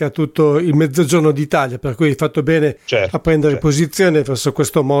pratica tutto il mezzogiorno d'Italia, per cui hai fatto bene a prendere posizione verso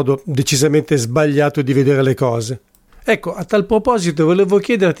questo modo decisamente sbagliato di vedere le cose. Ecco, a tal proposito volevo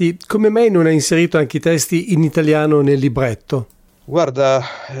chiederti come mai non hai inserito anche i testi in italiano nel libretto? Guarda,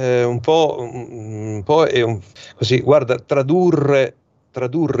 un po' è così, guarda, tradurre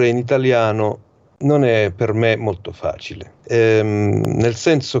in italiano non è per me molto facile, nel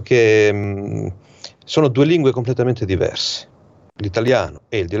senso che sono due lingue completamente diverse. L'italiano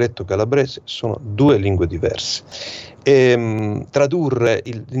e il dialetto calabrese sono due lingue diverse. Tradurre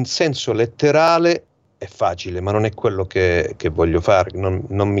in senso letterale è facile, ma non è quello che voglio fare,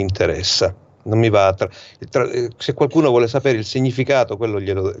 non mi interessa. Non mi va se qualcuno vuole sapere il significato, quello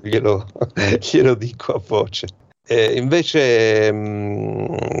glielo dico a voce. Invece,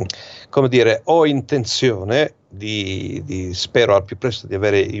 come dire, ho intenzione spero al più presto di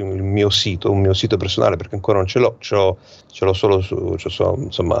avere un mio sito personale, perché ancora non ce l'ho, ce l'ho solo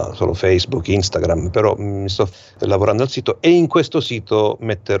solo Facebook, Instagram, però mi sto lavorando al sito, e in questo sito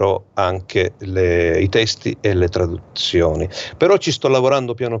metterò anche i testi e le traduzioni. Però ci sto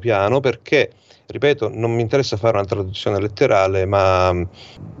lavorando piano piano, perché ripeto, non mi interessa fare una traduzione letterale, ma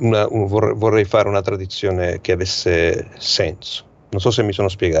vorrei fare una traduzione che avesse senso. Non so se mi sono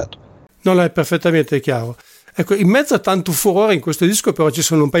spiegato. No, è perfettamente chiaro. Ecco, in mezzo a tanto furore in questo disco però ci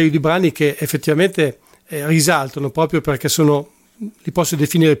sono un paio di brani che effettivamente risaltano, proprio perché li posso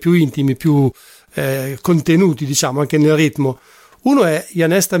definire più intimi, più contenuti, diciamo, anche nel ritmo. Uno è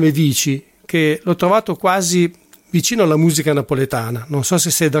Janesta Me Vici, che l'ho trovato quasi vicino alla musica napoletana, non so se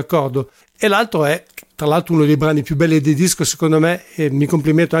sei d'accordo, e l'altro è, tra l'altro, uno dei brani più belli del disco secondo me, e mi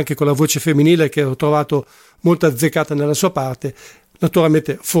complimento anche con la voce femminile che ho trovato molto azzeccata nella sua parte,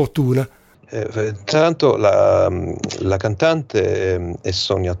 naturalmente Fortuna. Tra l'altro la cantante è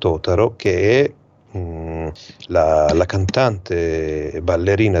Sonia Totaro, che è la cantante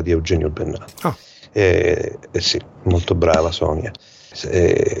ballerina di Eugenio Bennato. Sì, molto brava Sonia.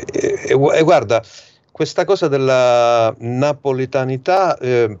 E guarda, questa cosa della napoletanità,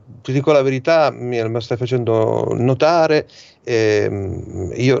 ti dico la verità, me la stai facendo notare.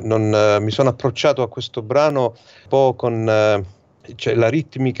 Io mi sono approcciato a questo brano un po' con cioè la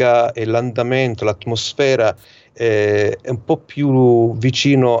ritmica e l'andamento, l'atmosfera è un po' più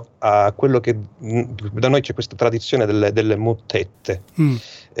vicino a quello che da noi c'è questa tradizione delle mottette.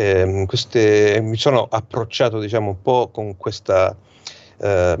 Mi sono approcciato, diciamo, un po' con questa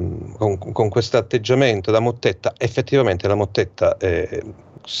con questo atteggiamento da mottetta. Effettivamente la mottetta,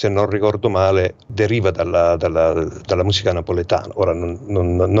 se non ricordo male, deriva dalla musica napoletana, ora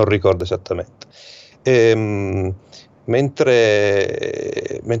non ricordo esattamente.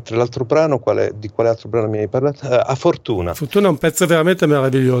 Mentre l'altro brano, di quale altro brano mi hai parlato? A Fortuna. Fortuna è un pezzo veramente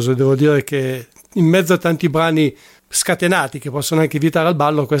meraviglioso, devo dire che in mezzo a tanti brani scatenati che possono anche invitare al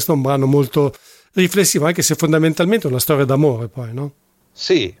ballo, questo è un brano molto riflessivo, anche se fondamentalmente è una storia d'amore, poi, no?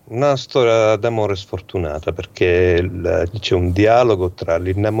 Sì, una storia d'amore sfortunata, perché c'è un dialogo tra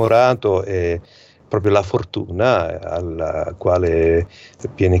l'innamorato e proprio la fortuna, alla quale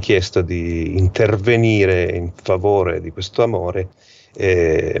viene chiesto di intervenire in favore di questo amore,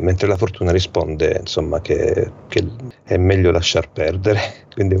 mentre la fortuna risponde, insomma, che è meglio lasciar perdere.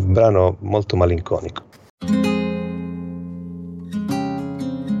 Quindi è un brano molto malinconico.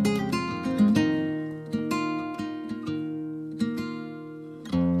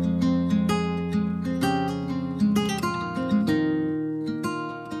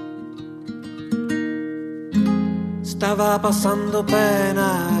 Stava passando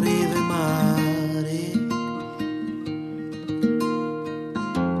pena rive mari,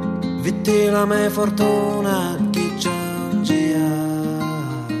 vitti la mia fortuna chi giungia,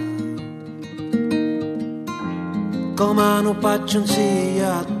 come non faccio un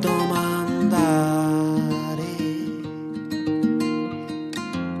sia a domandare,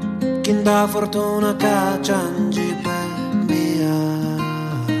 chi da fortuna che giungi per mia.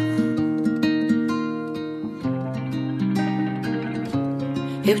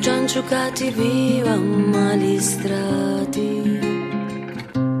 E ci han giocati viva mali strati,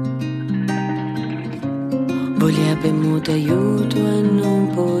 voleva molto aiuto e non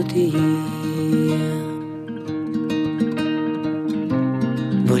podia,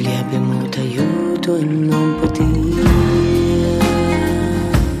 voleva molto aiuto e non podia.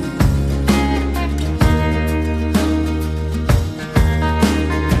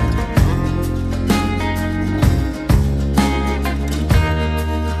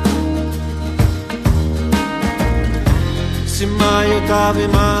 se mai t'avi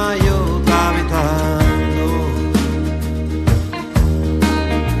tanto,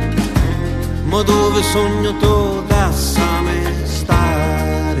 ma dove sogno tu da same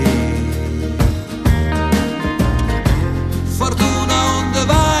stare, fortuna onde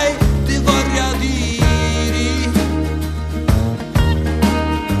vai ti vorrei dire,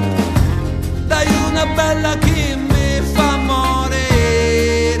 dai una bella che mi fa morire.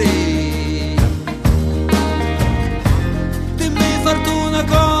 Fortuna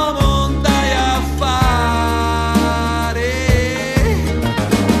come andai a fare,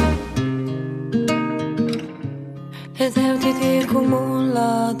 ed io ti dico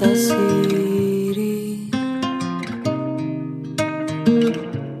molla da siri,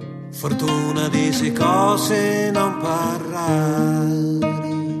 fortuna di queste cose non parlare,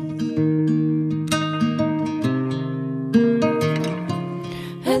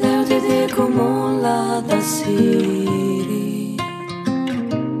 ed io ti dico molla da siri,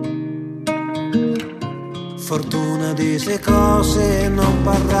 fortuna di queste cose non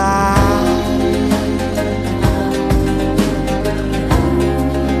parlare.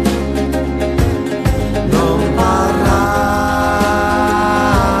 Non parlare.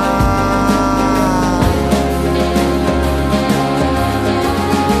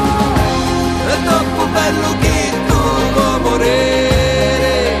 È troppo bello che tu vuoi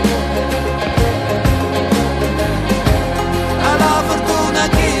morire, alla fortuna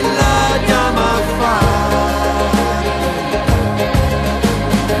che la chiama a fare.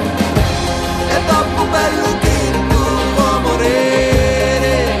 È troppo bello che tu vuoi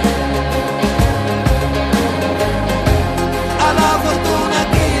morire, alla fortuna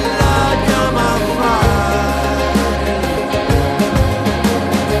che la chiama a fare,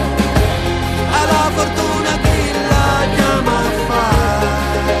 alla fortuna che la chiama a fare,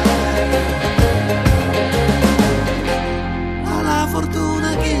 alla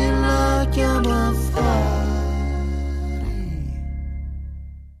fortuna che la chiama a fare.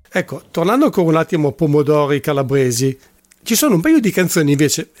 Ecco, tornando ancora un attimo a pomodori calabresi, ci sono un paio di canzoni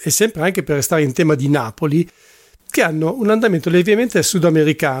invece, e sempre anche per restare in tema di Napoli, che hanno un andamento lievemente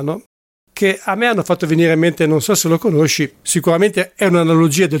sudamericano, che a me hanno fatto venire in mente, non so se lo conosci, sicuramente è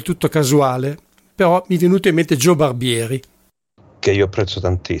un'analogia del tutto casuale, però mi è venuto in mente Joe Barbieri. Che io apprezzo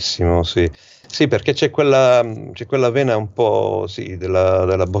tantissimo, sì. Sì, perché c'è quella vena un po', sì,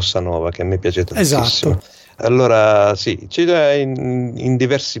 della bossa nova che a me piace tantissimo. Esatto. Allora, sì, c'è in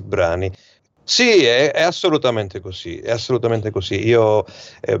diversi brani. Sì, è assolutamente così, è assolutamente così. Io,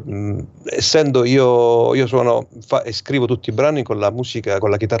 essendo io suono e scrivo tutti i brani con la musica, con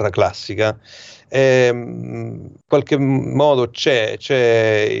la chitarra classica, in qualche modo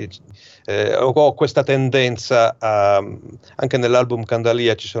ho questa tendenza anche nell'album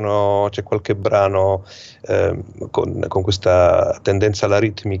Candalia c'è qualche brano con questa tendenza alla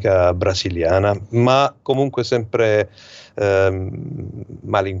ritmica brasiliana, ma comunque sempre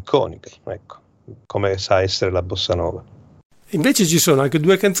malinconica, ecco, come sa essere la bossa nova. Invece ci sono anche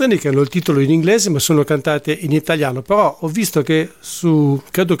due canzoni che hanno il titolo in inglese ma sono cantate in italiano, però ho visto che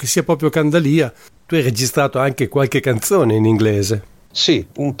credo che sia proprio Candalia, tu hai registrato anche qualche canzone in inglese. Sì,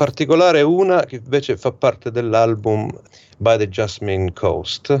 in particolare una che invece fa parte dell'album By the Jasmine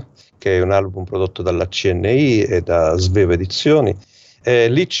Coast, che è un album prodotto dalla CNI e da Sveva Edizioni.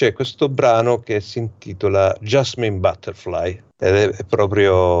 Lì c'è questo brano che si intitola Jasmine Butterfly ed è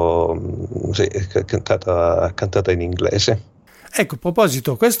proprio cantata in inglese. Ecco, a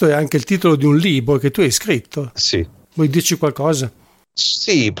proposito, questo è anche il titolo di un libro che tu hai scritto. Sì. Vuoi dirci qualcosa?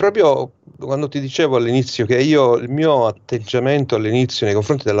 Sì, proprio quando ti dicevo all'inizio che il mio atteggiamento all'inizio nei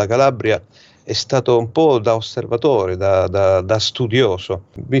confronti della Calabria è stato un po' da osservatore, da studioso.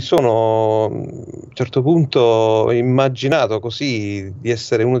 Mi sono a un certo punto immaginato così di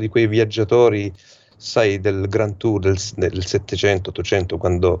essere uno di quei viaggiatori, sai, del Grand Tour del 700-800,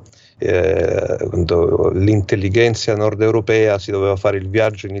 quando l'intelligenza nord europea si doveva fare il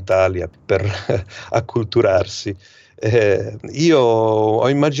viaggio in Italia per acculturarsi. Io ho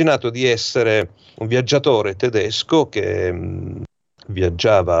immaginato di essere un viaggiatore tedesco che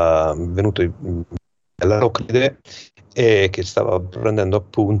viaggiava, venuto alla Roclide e che stava prendendo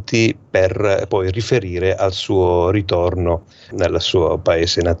appunti per poi riferire al suo ritorno nel suo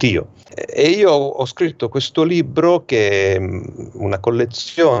paese natio. E io ho scritto questo libro che è una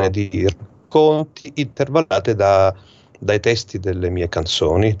collezione di racconti intervallate dai testi delle mie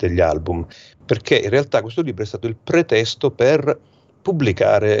canzoni, degli album, perché in realtà questo libro è stato il pretesto per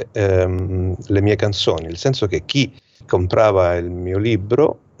pubblicare le mie canzoni, nel senso che chi comprava il mio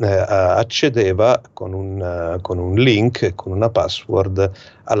libro accedeva con un link, con una password,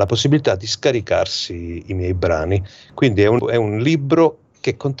 alla possibilità di scaricarsi i miei brani. Quindi è un libro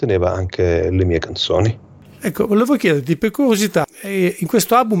che conteneva anche le mie canzoni. Ecco, volevo chiederti per curiosità, in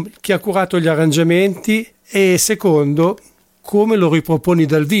questo album chi ha curato gli arrangiamenti e secondo come lo riproponi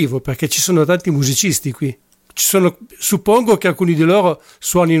dal vivo, perché ci sono tanti musicisti qui. Suppongo che alcuni di loro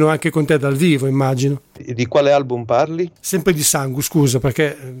suonino anche con te dal vivo, immagino. Di quale album parli? Sempre di Sangue, scusa,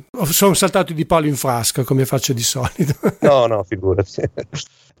 perché sono saltato di palo in frasca come faccio di solito. No, figurati.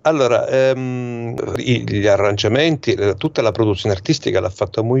 Allora, gli arrangiamenti, tutta la produzione artistica l'ha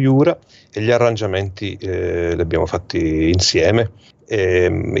fatta Muyura e gli arrangiamenti li abbiamo fatti insieme.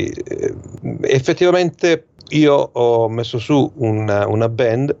 Effettivamente io ho messo su una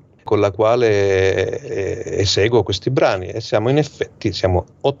band con la quale eseguo questi brani e siamo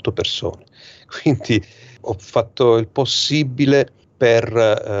 8 persone, quindi ho fatto il possibile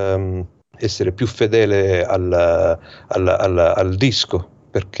per essere più fedele al disco,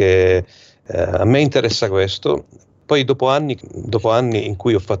 perché a me interessa questo. Poi dopo anni in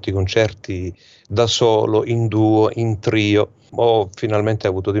cui ho fatto i concerti da solo, in duo, in trio, ho finalmente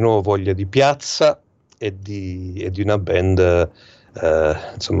avuto di nuovo voglia di piazza e di una band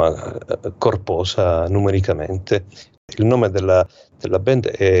corposa numericamente. Il nome della band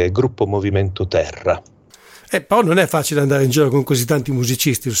è Gruppo Movimento Terra. Però non è facile andare in giro con così tanti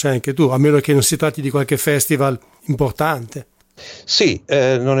musicisti, lo sai anche tu, a meno che non si tratti di qualche festival importante. Sì,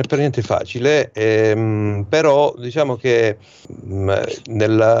 non è per niente facile, però diciamo che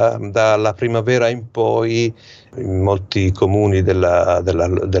dalla primavera in poi in molti comuni della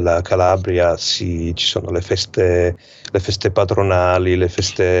Calabria ci sono le feste patronali, le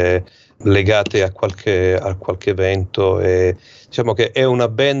feste legate a qualche evento, e diciamo che è una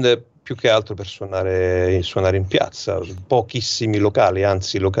band più che altro per suonare in piazza. Pochissimi locali,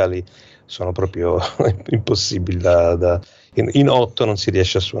 anzi locali sono proprio impossibili in 8 non si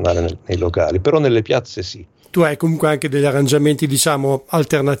riesce a suonare nei locali, però nelle piazze sì. Tu hai comunque anche degli arrangiamenti, diciamo,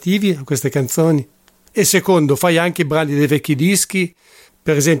 alternativi a queste canzoni? E secondo, fai anche brani dei vecchi dischi?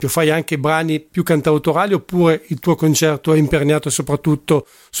 Per esempio, fai anche brani più cantautorali, oppure il tuo concerto è imperniato soprattutto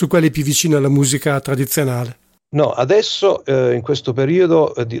su quelli più vicini alla musica tradizionale? No, adesso in questo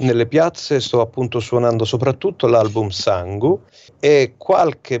periodo nelle piazze sto appunto suonando soprattutto l'album Sangu e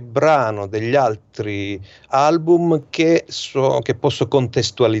qualche brano degli altri album che posso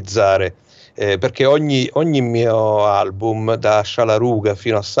contestualizzare, perché ogni mio album, da Scialaruga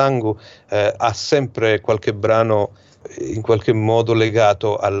fino a Sangu, ha sempre qualche brano in qualche modo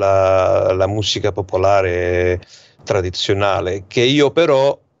legato alla musica popolare tradizionale, che io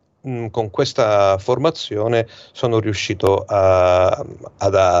però con questa formazione sono riuscito a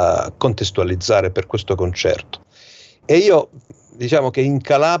contestualizzare per questo concerto. E io diciamo che in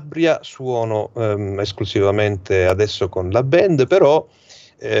Calabria suono esclusivamente adesso con la band, però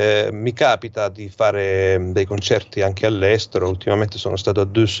mi capita di fare dei concerti anche all'estero. Ultimamente sono stato a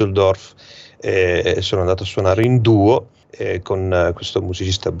Düsseldorf e sono andato a suonare in duo con questo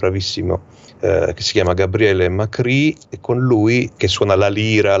musicista bravissimo che si chiama Gabriele Macri, e con lui, che suona la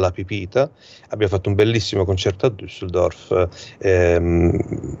lira, la pipita, abbiamo fatto un bellissimo concerto a Düsseldorf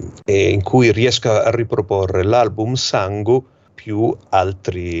in cui riesco a riproporre l'album Sangu più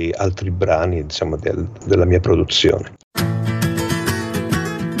altri brani, diciamo, della mia produzione.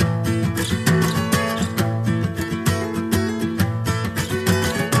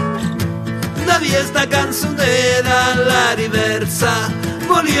 Sta canzone dalla riversa,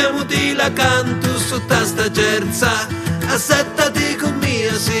 vogliamo ti la canto su tasta gerza, assettati con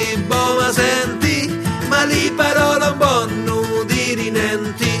mia si ma senti, ma li parola un bonno di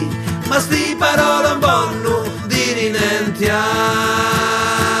rinenti, ma sti parola un bonno di rinenti.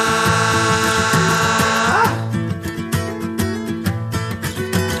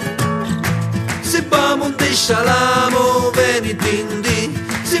 Se bamo un descialamo venitindi,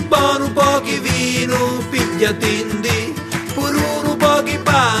 si buono pochi vino, pigliatindi, pure uno pochi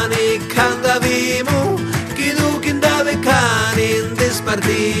pani, cantavimo, chi tu che andava cani,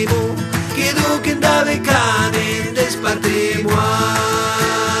 despartimo, chi tu che andava cani, despartimo.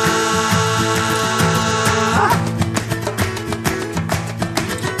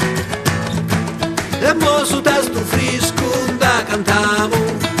 E mo su tasto fresco da cantiamo,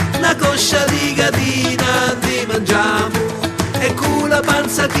 una coscia di gatina di mangiamo, e con la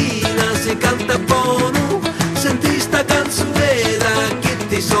panzatina si canta buono. Senti sta canzonetta che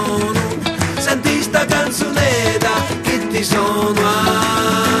ti sono, senti sta canzonetta che ti sono.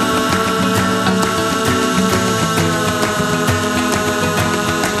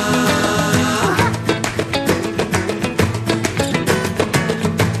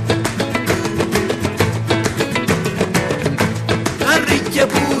 vecchia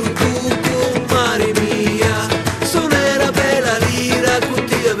pure tu, mare mia, sonera bella lira con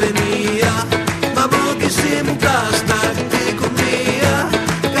tia venia, ma mo che siamo casta con mia,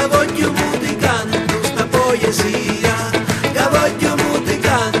 che voglio muti canto sta poesia, che voglio muti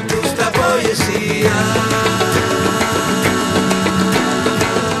canto sta poesia.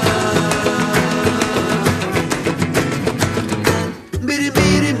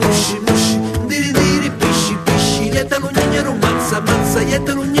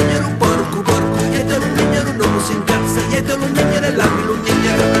 Iete lo gnignero porco, iete lo gnignero non si incazza, iete lo gnignero l'anni lo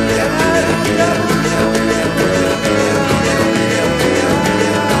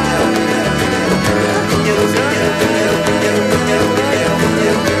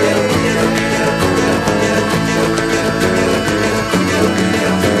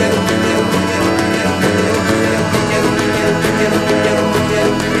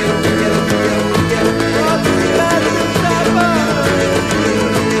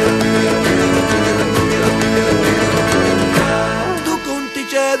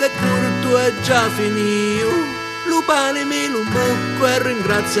è già finito, lo pane me lo bocco e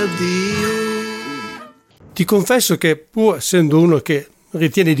ringrazio a Dio. Ti confesso che pur essendo uno che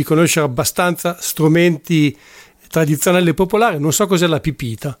ritiene di conoscere abbastanza strumenti tradizionali e popolari, non so cos'è la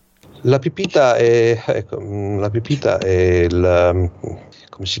pipita. La pipita è il,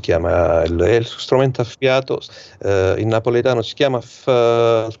 come si chiama, è lo strumento a fiato, in napoletano si chiama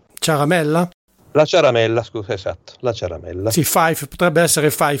ciaramella? La ciaramella, scusa, esatto, la ciaramella. Sì, fife, potrebbe essere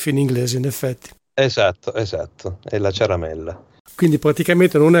fife in inglese, in effetti. Esatto, è la ciaramella. Quindi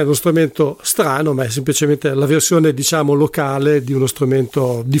praticamente non è uno strumento strano, ma è semplicemente la versione, diciamo, locale di uno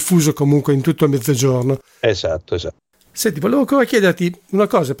strumento diffuso comunque in tutto il Mezzogiorno. Esatto. Senti, volevo ancora chiederti una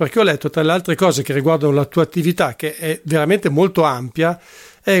cosa, perché ho letto tra le altre cose che riguardano la tua attività, che è veramente molto ampia,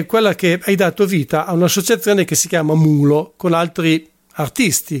 è quella che hai dato vita a un'associazione che si chiama Mulo, con altri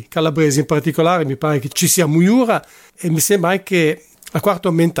artisti calabresi, in particolare mi pare che ci sia Mujura e mi sembra anche la Quarta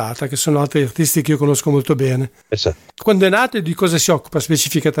Aumentata, che sono altri artisti che io conosco molto bene. Esatto. Quando è nato e di cosa si occupa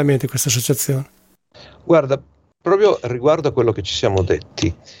specificatamente questa associazione? Guarda, proprio riguardo a quello che ci siamo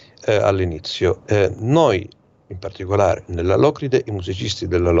detti all'inizio, noi in particolare nella Locride, i musicisti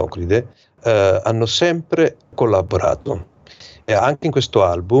della Locride hanno sempre collaborato. E anche in questo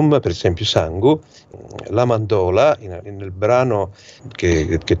album, per esempio Sangu, la mandola, nel brano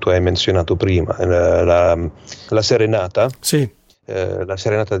che tu hai menzionato prima, la serenata, sì. La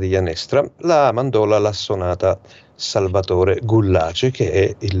serenata di Janestra, la mandola l'ha suonata Salvatore Gullace, che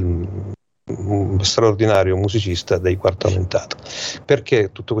è un straordinario musicista dei Quarta Aumentata.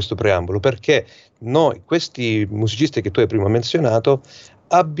 Perché tutto questo preambolo? Perché noi, questi musicisti che tu hai prima menzionato,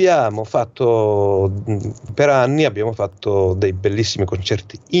 abbiamo fatto per anni dei bellissimi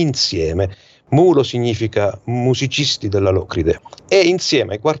concerti insieme. Mulo significa musicisti della Locride, e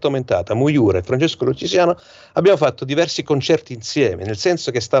insieme ai Quarta Aumentata, Mujura e Francesco Locisiano abbiamo fatto diversi concerti insieme, nel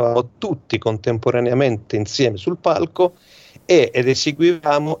senso che stavamo tutti contemporaneamente insieme sul palco ed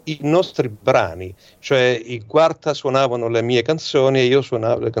eseguivamo i nostri brani, cioè i Quarta suonavano le mie canzoni e io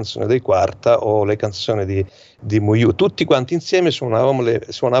suonavo le canzoni dei Quarta o le canzoni di Mujura, tutti quanti insieme suonavamo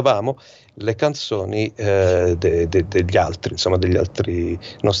le canzoni degli altri, insomma degli altri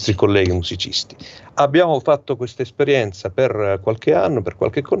nostri colleghi musicisti. Abbiamo fatto questa esperienza per qualche anno, per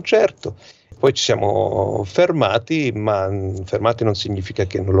qualche concerto, poi ci siamo fermati, ma fermati non significa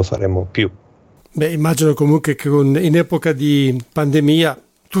che non lo faremo più. Beh, immagino comunque che in epoca di pandemia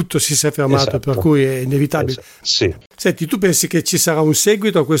tutto si sia fermato, esatto. Per cui è inevitabile. Esatto. Sì. Senti, tu pensi che ci sarà un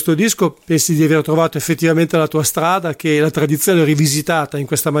seguito a questo disco? Pensi di aver trovato effettivamente la tua strada, che la tradizione rivisitata in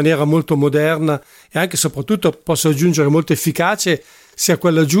questa maniera molto moderna e anche soprattutto, posso aggiungere, molto efficace, sia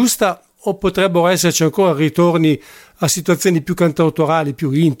quella giusta, o potrebbero esserci ancora ritorni a situazioni più cantautorali,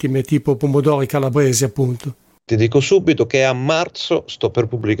 più intime, tipo Pomodori Calabresi, appunto? Ti dico subito che a marzo sto per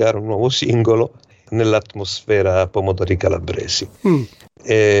pubblicare un nuovo singolo nell'atmosfera Pomodori Calabresi.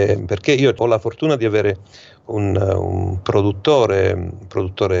 Perché io ho la fortuna di avere un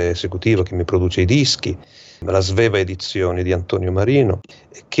produttore esecutivo che mi produce i dischi, la Sveva Edizioni di Antonio Marino,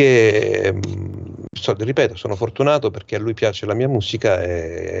 che ripeto, sono fortunato perché a lui piace la mia musica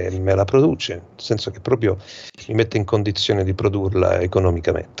e me la produce, nel senso che proprio mi mette in condizione di produrla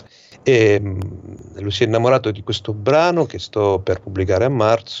economicamente. E lui si è innamorato di questo brano che sto per pubblicare a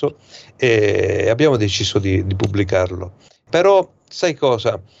marzo e abbiamo deciso di pubblicarlo. Però sai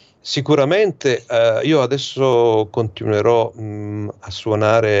cosa? Sicuramente io adesso continuerò a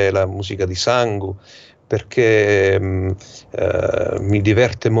suonare la musica di Sangu, perché mi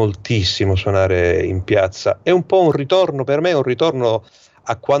diverte moltissimo suonare in piazza. È un po' un ritorno, per me è un ritorno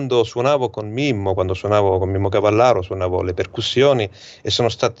a quando suonavo con Mimmo, Cavallaro, suonavo le percussioni e sono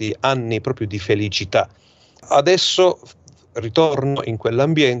stati anni proprio di felicità. Adesso ritorno in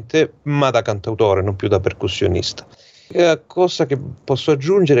quell'ambiente, ma da cantautore, non più da percussionista. La cosa che posso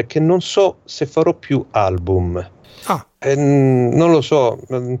aggiungere è che non so se farò più album. Non lo so,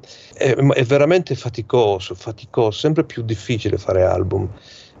 è veramente faticoso, sempre più difficile fare album.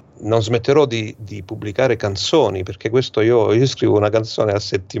 Non smetterò di pubblicare canzoni, perché questo io scrivo una canzone a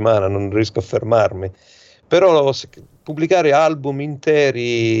settimana, non riesco a fermarmi. Però pubblicare album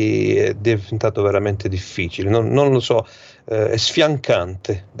interi è diventato veramente difficile, non lo so, è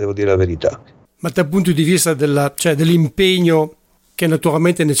sfiancante, devo dire la verità. Ma dal punto di vista dell'impegno che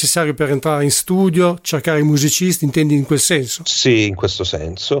naturalmente è necessario per entrare in studio, cercare i musicisti, intendi in quel senso? Sì, in questo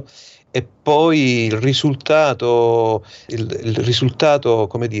senso. E poi il risultato,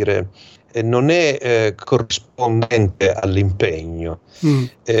 come dire, non è corrispondente all'impegno.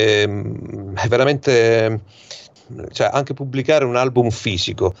 È veramente, cioè, anche pubblicare un album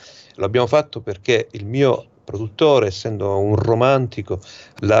fisico lo abbiamo fatto perché il mio produttore, essendo un romantico,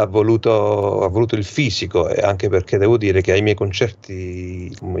 ha voluto il fisico, e anche perché devo dire che ai miei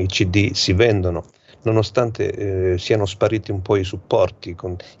concerti i CD si vendono, nonostante siano spariti un po' i supporti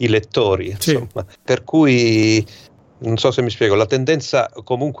con i lettori, insomma. Sì. Per cui non so se mi spiego, la tendenza,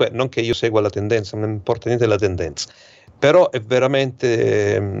 comunque non che io segua la tendenza, non mi importa niente della tendenza, però è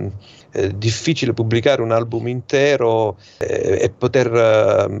veramente difficile pubblicare un album intero e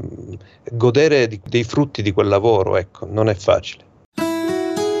poter godere dei frutti di quel lavoro, ecco, non è facile.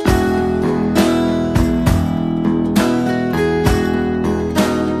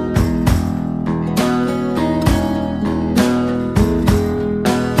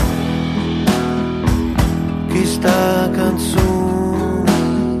 Questa canzone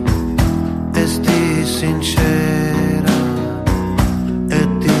è sincera e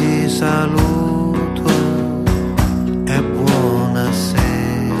ti saluto e buonasera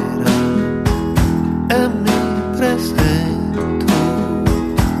e mi presento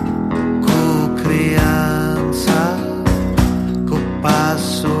con crianza, con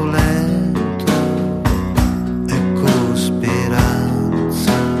passo lento e con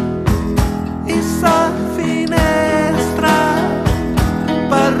speranza. Issa finestra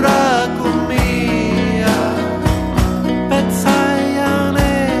parla con mia pezzaia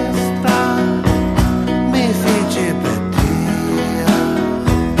onestra mi fece pettia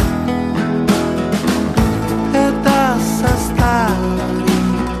e da stare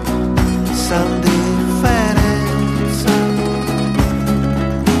san differenza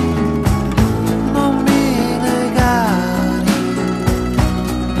non mi negare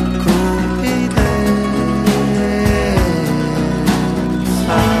confidenza.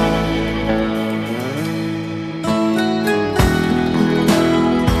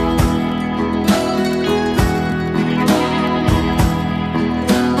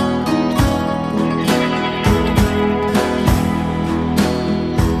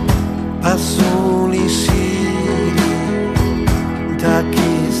 Passo li siri da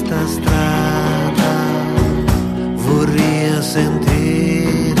questa strada, vorrei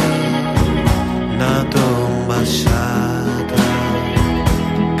sentire una tua ambasciata,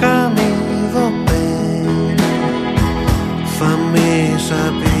 cammino bene, fammi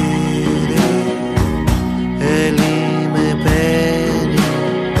sapere e lì me bene,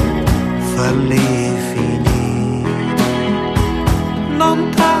 falli finire, non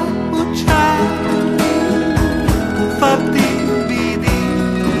farti vedere,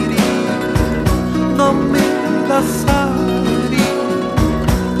 non mi lasciare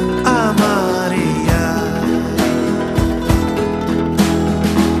amare,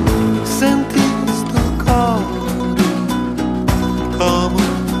 senti sto cuore come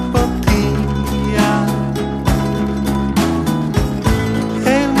bottiglia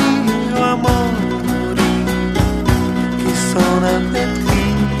e il mio amore che suona per te.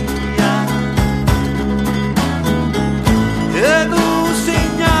 Ed un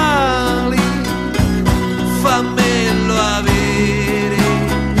segnale fammelo avere,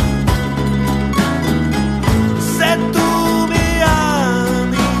 se tu mi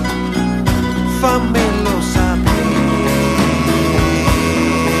ami fammelo sapere,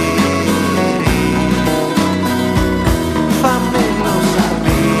 fammelo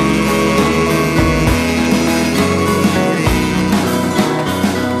sapere,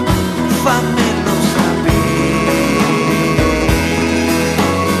 fammelo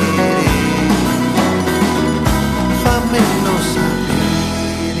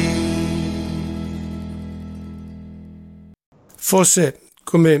Forse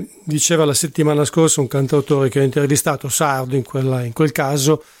come diceva la settimana scorsa un cantautore che ho intervistato, sardo in quel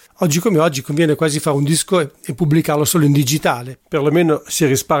caso, oggi come oggi conviene quasi fare un disco e pubblicarlo solo in digitale, perlomeno si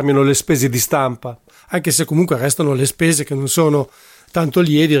risparmiano le spese di stampa, anche se comunque restano le spese che non sono tanto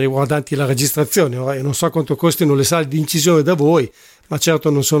lievi riguardanti la registrazione. Ora io non so quanto costino le sale di incisione da voi, ma certo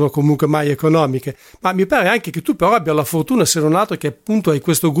non sono comunque mai economiche. Ma mi pare anche che tu però abbia la fortuna, se non altro, che appunto hai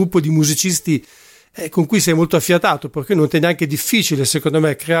questo gruppo di musicisti con cui sei molto affiatato, perché non è neanche difficile, secondo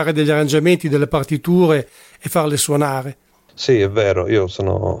me, creare degli arrangiamenti, delle partiture e farle suonare. Sì, è vero, io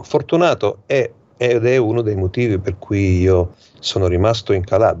sono fortunato ed è uno dei motivi per cui io sono rimasto in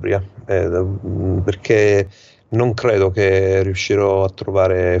Calabria, perché non credo che riuscirò a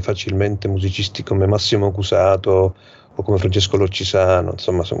trovare facilmente musicisti come Massimo Cusato o come Francesco Loccisano,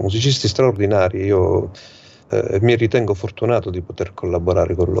 insomma sono musicisti straordinari, io mi ritengo fortunato di poter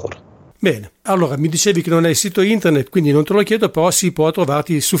collaborare con loro. Bene, allora mi dicevi che non hai sito internet, quindi non te lo chiedo, però si può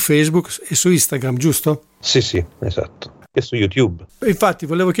trovarti su Facebook e su Instagram, giusto? Sì, esatto. E su YouTube. Infatti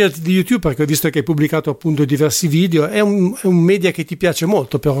volevo chiederti di YouTube perché ho visto che hai pubblicato appunto diversi video, è un media che ti piace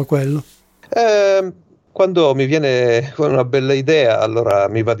molto però quello. Quando mi viene una bella idea allora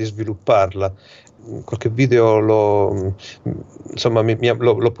mi va di svilupparla. Qualche video l'ho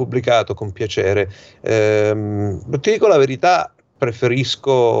pubblicato con piacere. Ti dico la verità,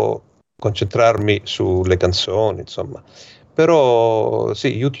 preferisco concentrarmi sulle canzoni, insomma. Però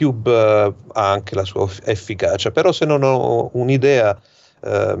sì, YouTube ha anche la sua efficacia, però se non ho un'idea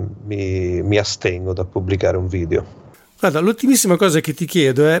mi astengo da pubblicare un video. Guarda, l'ultimissima cosa che ti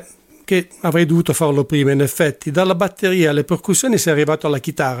chiedo è che avrei dovuto farlo prima, in effetti, dalla batteria alle percussioni sei arrivato alla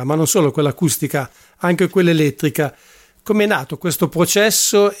chitarra, ma non solo quella acustica, anche quella elettrica. Come è nato questo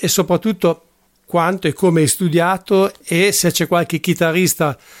processo e soprattutto quanto e come hai studiato e se c'è qualche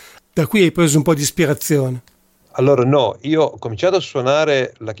chitarrista per cui hai preso un po' di ispirazione? Allora no, io ho cominciato a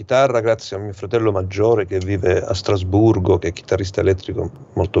suonare la chitarra grazie a mio fratello maggiore che vive a Strasburgo, che è chitarrista elettrico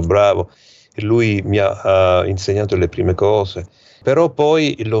molto bravo, e lui mi ha insegnato le prime cose. Però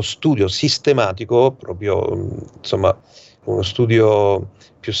poi lo studio sistematico, proprio insomma uno studio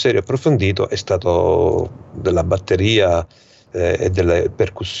più serio e approfondito, è stato della batteria e delle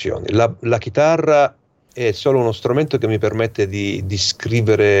percussioni. La chitarra è solo uno strumento che mi permette di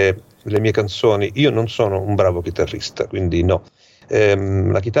scrivere le mie canzoni. Io non sono un bravo chitarrista, quindi no.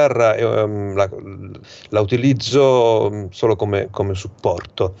 La chitarra la utilizzo solo come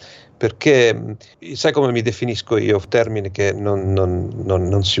supporto, perché sai come mi definisco io, termine che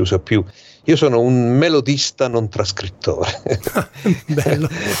non si usa più. Io sono un melodista non trascrittore. Bello.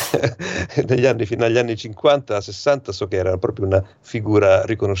 Fino agli anni 50-60 so che era proprio una figura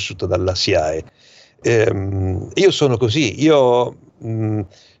riconosciuta dalla SIAE. Io sono così,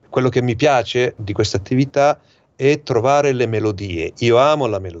 quello che mi piace di questa attività è trovare le melodie. Io amo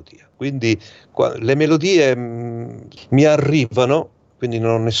la melodia, quindi le melodie mi arrivano, quindi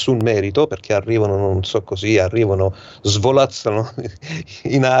non ho nessun merito perché arrivano, non so così, arrivano, svolazzano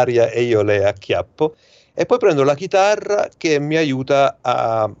in aria e io le acchiappo. E poi prendo la chitarra che mi aiuta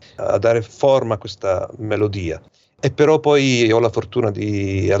a dare forma a questa melodia. E però poi ho la fortuna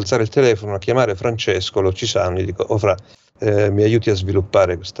di alzare il telefono, a chiamare Francesco Loccisano, gli dico: Fra, mi aiuti a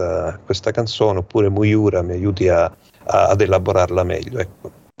sviluppare questa canzone, oppure Muiura, mi aiuti ad elaborarla meglio.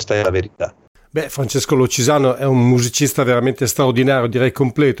 Ecco, questa è la verità. Beh, Francesco Loccisano è un musicista veramente straordinario, direi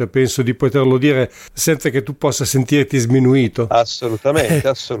completo, e penso di poterlo dire senza che tu possa sentirti sminuito.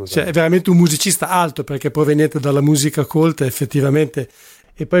 Assolutamente. Cioè, è veramente un musicista alto, perché proveniente dalla musica colta, effettivamente.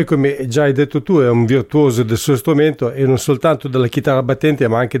 E poi, come già hai detto tu, è un virtuoso del suo strumento e non soltanto della chitarra battente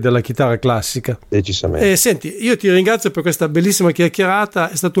ma anche della chitarra classica. Decisamente. Senti, io ti ringrazio per questa bellissima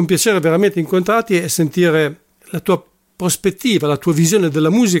chiacchierata, è stato un piacere veramente incontrarti e sentire la tua prospettiva, la tua visione della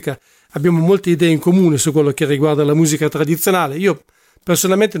musica. Abbiamo molte idee in comune su quello che riguarda la musica tradizionale. Io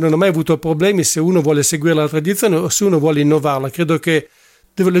personalmente non ho mai avuto problemi se uno vuole seguire la tradizione o se uno vuole innovarla. Credo che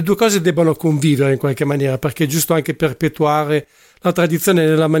le due cose debbano convivere in qualche maniera, perché è giusto anche perpetuare la tradizione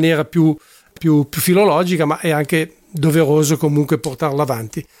nella maniera più filologica, ma è anche doveroso comunque portarla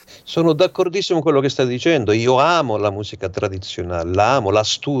avanti. Sono d'accordissimo con quello che stai dicendo. Io amo la musica tradizionale, la amo, la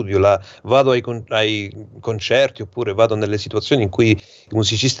studio, vado ai concerti oppure vado nelle situazioni in cui i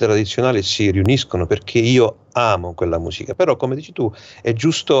musicisti tradizionali si riuniscono, perché io amo quella musica. Però, come dici tu, è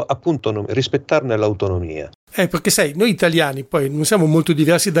giusto appunto rispettarne l'autonomia. Perché sai, noi italiani poi non siamo molto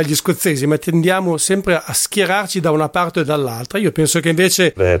diversi dagli scozzesi, ma tendiamo sempre a schierarci da una parte o dall'altra. Io penso che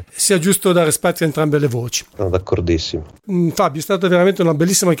invece sia giusto dare spazio a entrambe le voci. Sono d'accordissimo. Fabio, è stata veramente una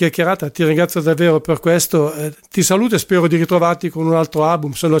bellissima chiacchierata, ti ringrazio davvero per questo. Ti saluto e spero di ritrovarti con un altro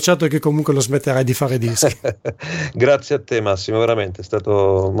album. Sono certo che comunque non smetterai di fare dischi. Grazie a te Massimo, veramente è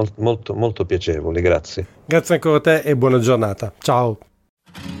stato molto, molto piacevole, grazie. Grazie ancora a te e buona giornata. Ciao.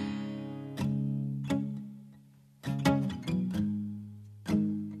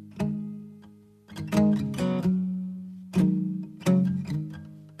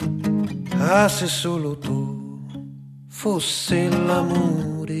 Ah, se solo tu fossi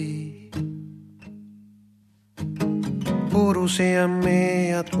l'amore, pure se a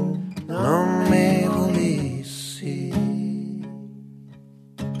me a tu non mi volessi,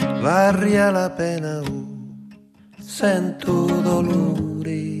 varria la pena, sento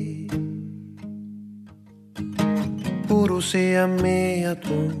dolore, pure se a me a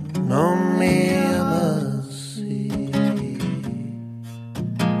tu non mi amassi.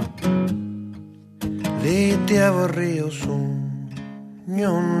 Lì ti vorrei io sogno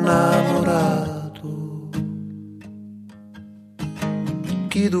innamorato,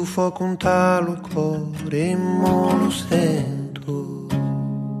 chi tu fa con tale cuore e mo lo sento,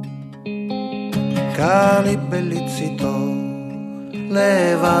 cali bellizito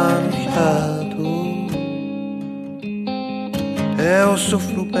levantato e ho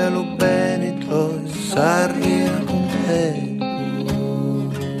soffro per lo bene tuo sarria contento.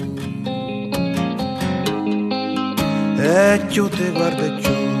 E più ti guardo e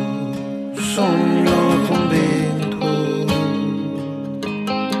più sogno convinto,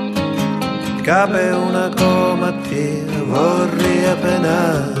 cape una come te vorrei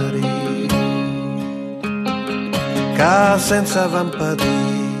penare, che senza vampati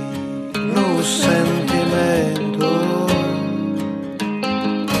lo sentimento,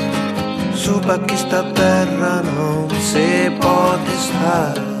 su per sta terra non si può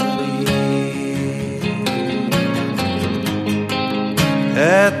stare.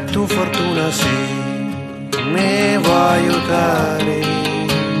 E tu fortuna sì mi vuoi aiutare,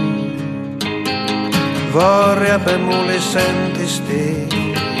 vorrei per le senti sti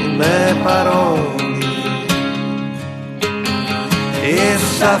me parole, e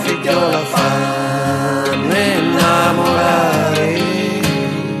sa figliola fanno innamorare,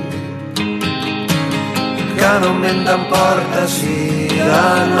 che non mi importa sì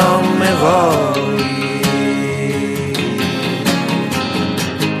da non mi vuoi.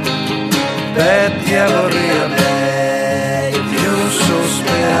 Per ti vorrei me più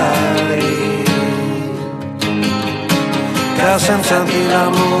sospirare, che senza di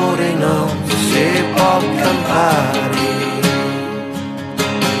l'amore non si può campare.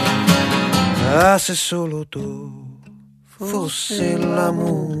 Ah, se solo tu fossi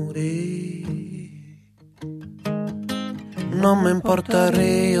l'amore, non mi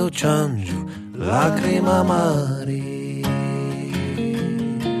importerei io ciangio lacrima amare.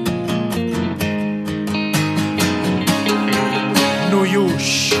 Nu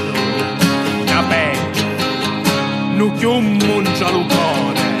iuscio, capello, nu chiummo un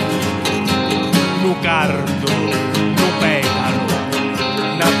gialucone, nu cardo, nu petalo,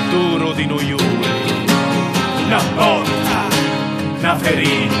 n'atturo di noiure, na botta, na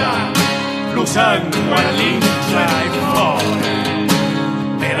ferita, lo sangue all'ingia e fuori,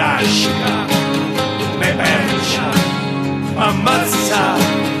 me lascia, me percia, m'ammazza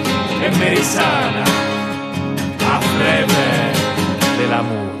e me risana, a breve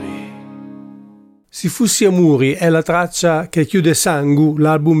dell'amore. Si fussi amuri è la traccia che chiude Sangu,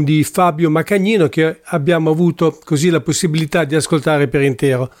 l'album di Fabio Macagnino, che abbiamo avuto così la possibilità di ascoltare per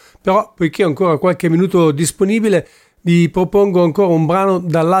intero. Però, poiché ho ancora qualche minuto disponibile, vi propongo ancora un brano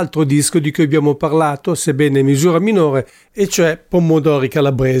dall'altro disco di cui abbiamo parlato, sebbene in misura minore, e cioè Pomodori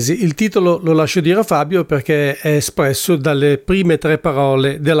Calabresi. Il titolo lo lascio dire a Fabio perché è espresso dalle prime 3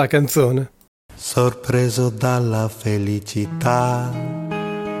 parole della canzone. Sorpreso dalla felicità,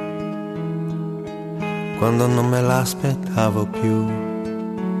 quando non me l'aspettavo più,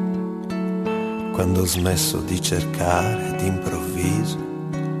 quando ho smesso di cercare, d'improvviso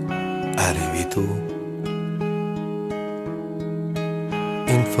arrivi tu.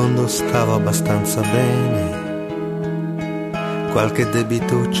 In fondo stavo abbastanza bene, qualche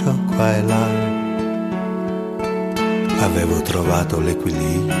debituccio qua e là, avevo trovato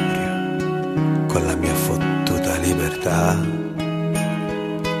l'equilibrio con la mia fottuta libertà.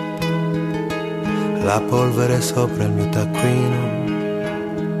 La polvere sopra il mio taccuino,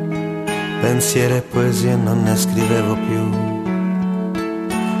 pensieri e poesie non ne scrivevo più,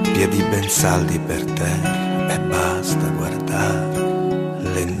 piedi ben saldi per terra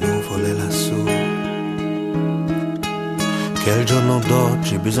che il giorno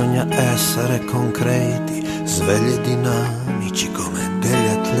d'oggi bisogna essere concreti, svegli e dinamici come degli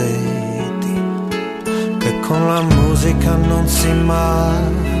atleti, che con la musica non si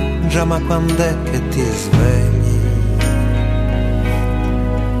mangia, ma quando è che ti svegli,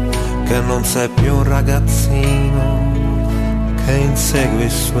 che non sei più un ragazzino che insegue i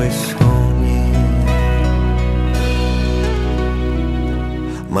suoi sogni,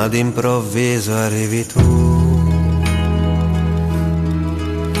 ma d'improvviso arrivi tu,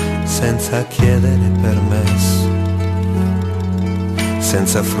 senza chiedere permesso,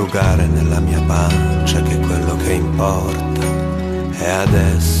 senza frugare nella mia pancia che quello che importa è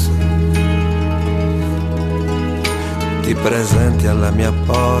adesso. Ti presenti alla mia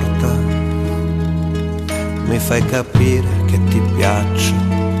porta, mi fai capire che ti piaccio,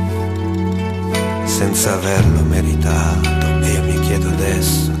 senza averlo meritato, e io mi chiedo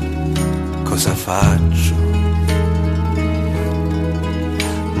adesso cosa faccio.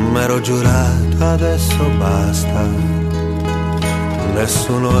 M'ero giurato adesso basta,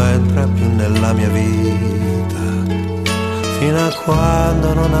 nessuno entra più nella mia vita, fino a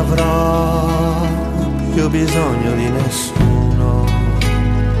quando non avrò più bisogno di nessuno,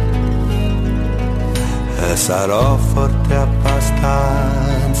 e sarò forte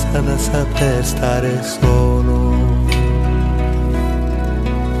abbastanza da saper stare solo,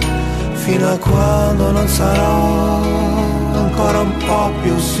 fino a quando non sarò ancora un po'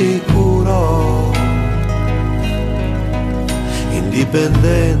 più sicuro,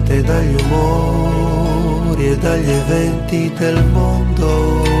 indipendente dagli umori e dagli eventi del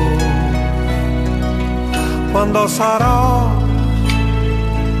mondo. Quando sarò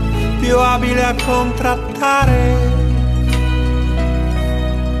più abile a contrattare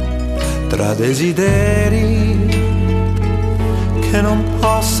tra desideri che non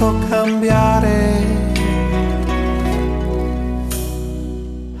posso cambiare,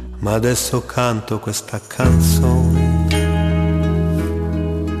 ma adesso canto questa canzone,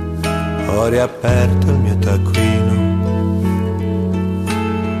 ho riaperto il mio taccuino,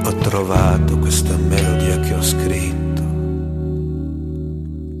 ho trovato questa melodia che ho scritto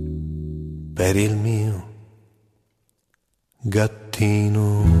per il mio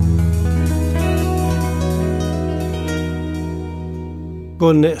gattino.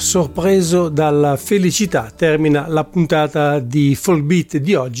 Con Sorpreso dalla felicità termina la puntata di Folk Beat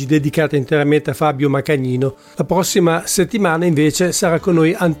di oggi, dedicata interamente a Fabio Macagnino. La prossima settimana invece sarà con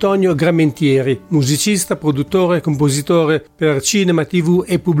noi Antonio Gramentieri, musicista, produttore, compositore per cinema, tv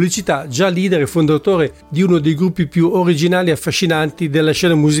e pubblicità, già leader e fondatore di uno dei gruppi più originali e affascinanti della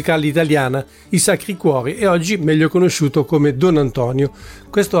scena musicale italiana, i Sacri Cuori, e oggi meglio conosciuto come Don Antonio.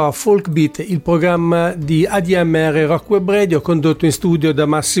 Questo è Folk Beat, il programma di ADMR Rock Web Radio, condotto in studio da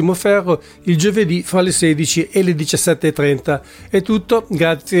Massimo Ferro il giovedì fra le 16 e le 17:30. È tutto,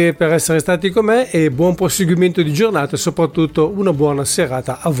 grazie per essere stati con me e buon proseguimento di giornata e soprattutto una buona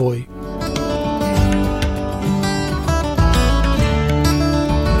serata a voi.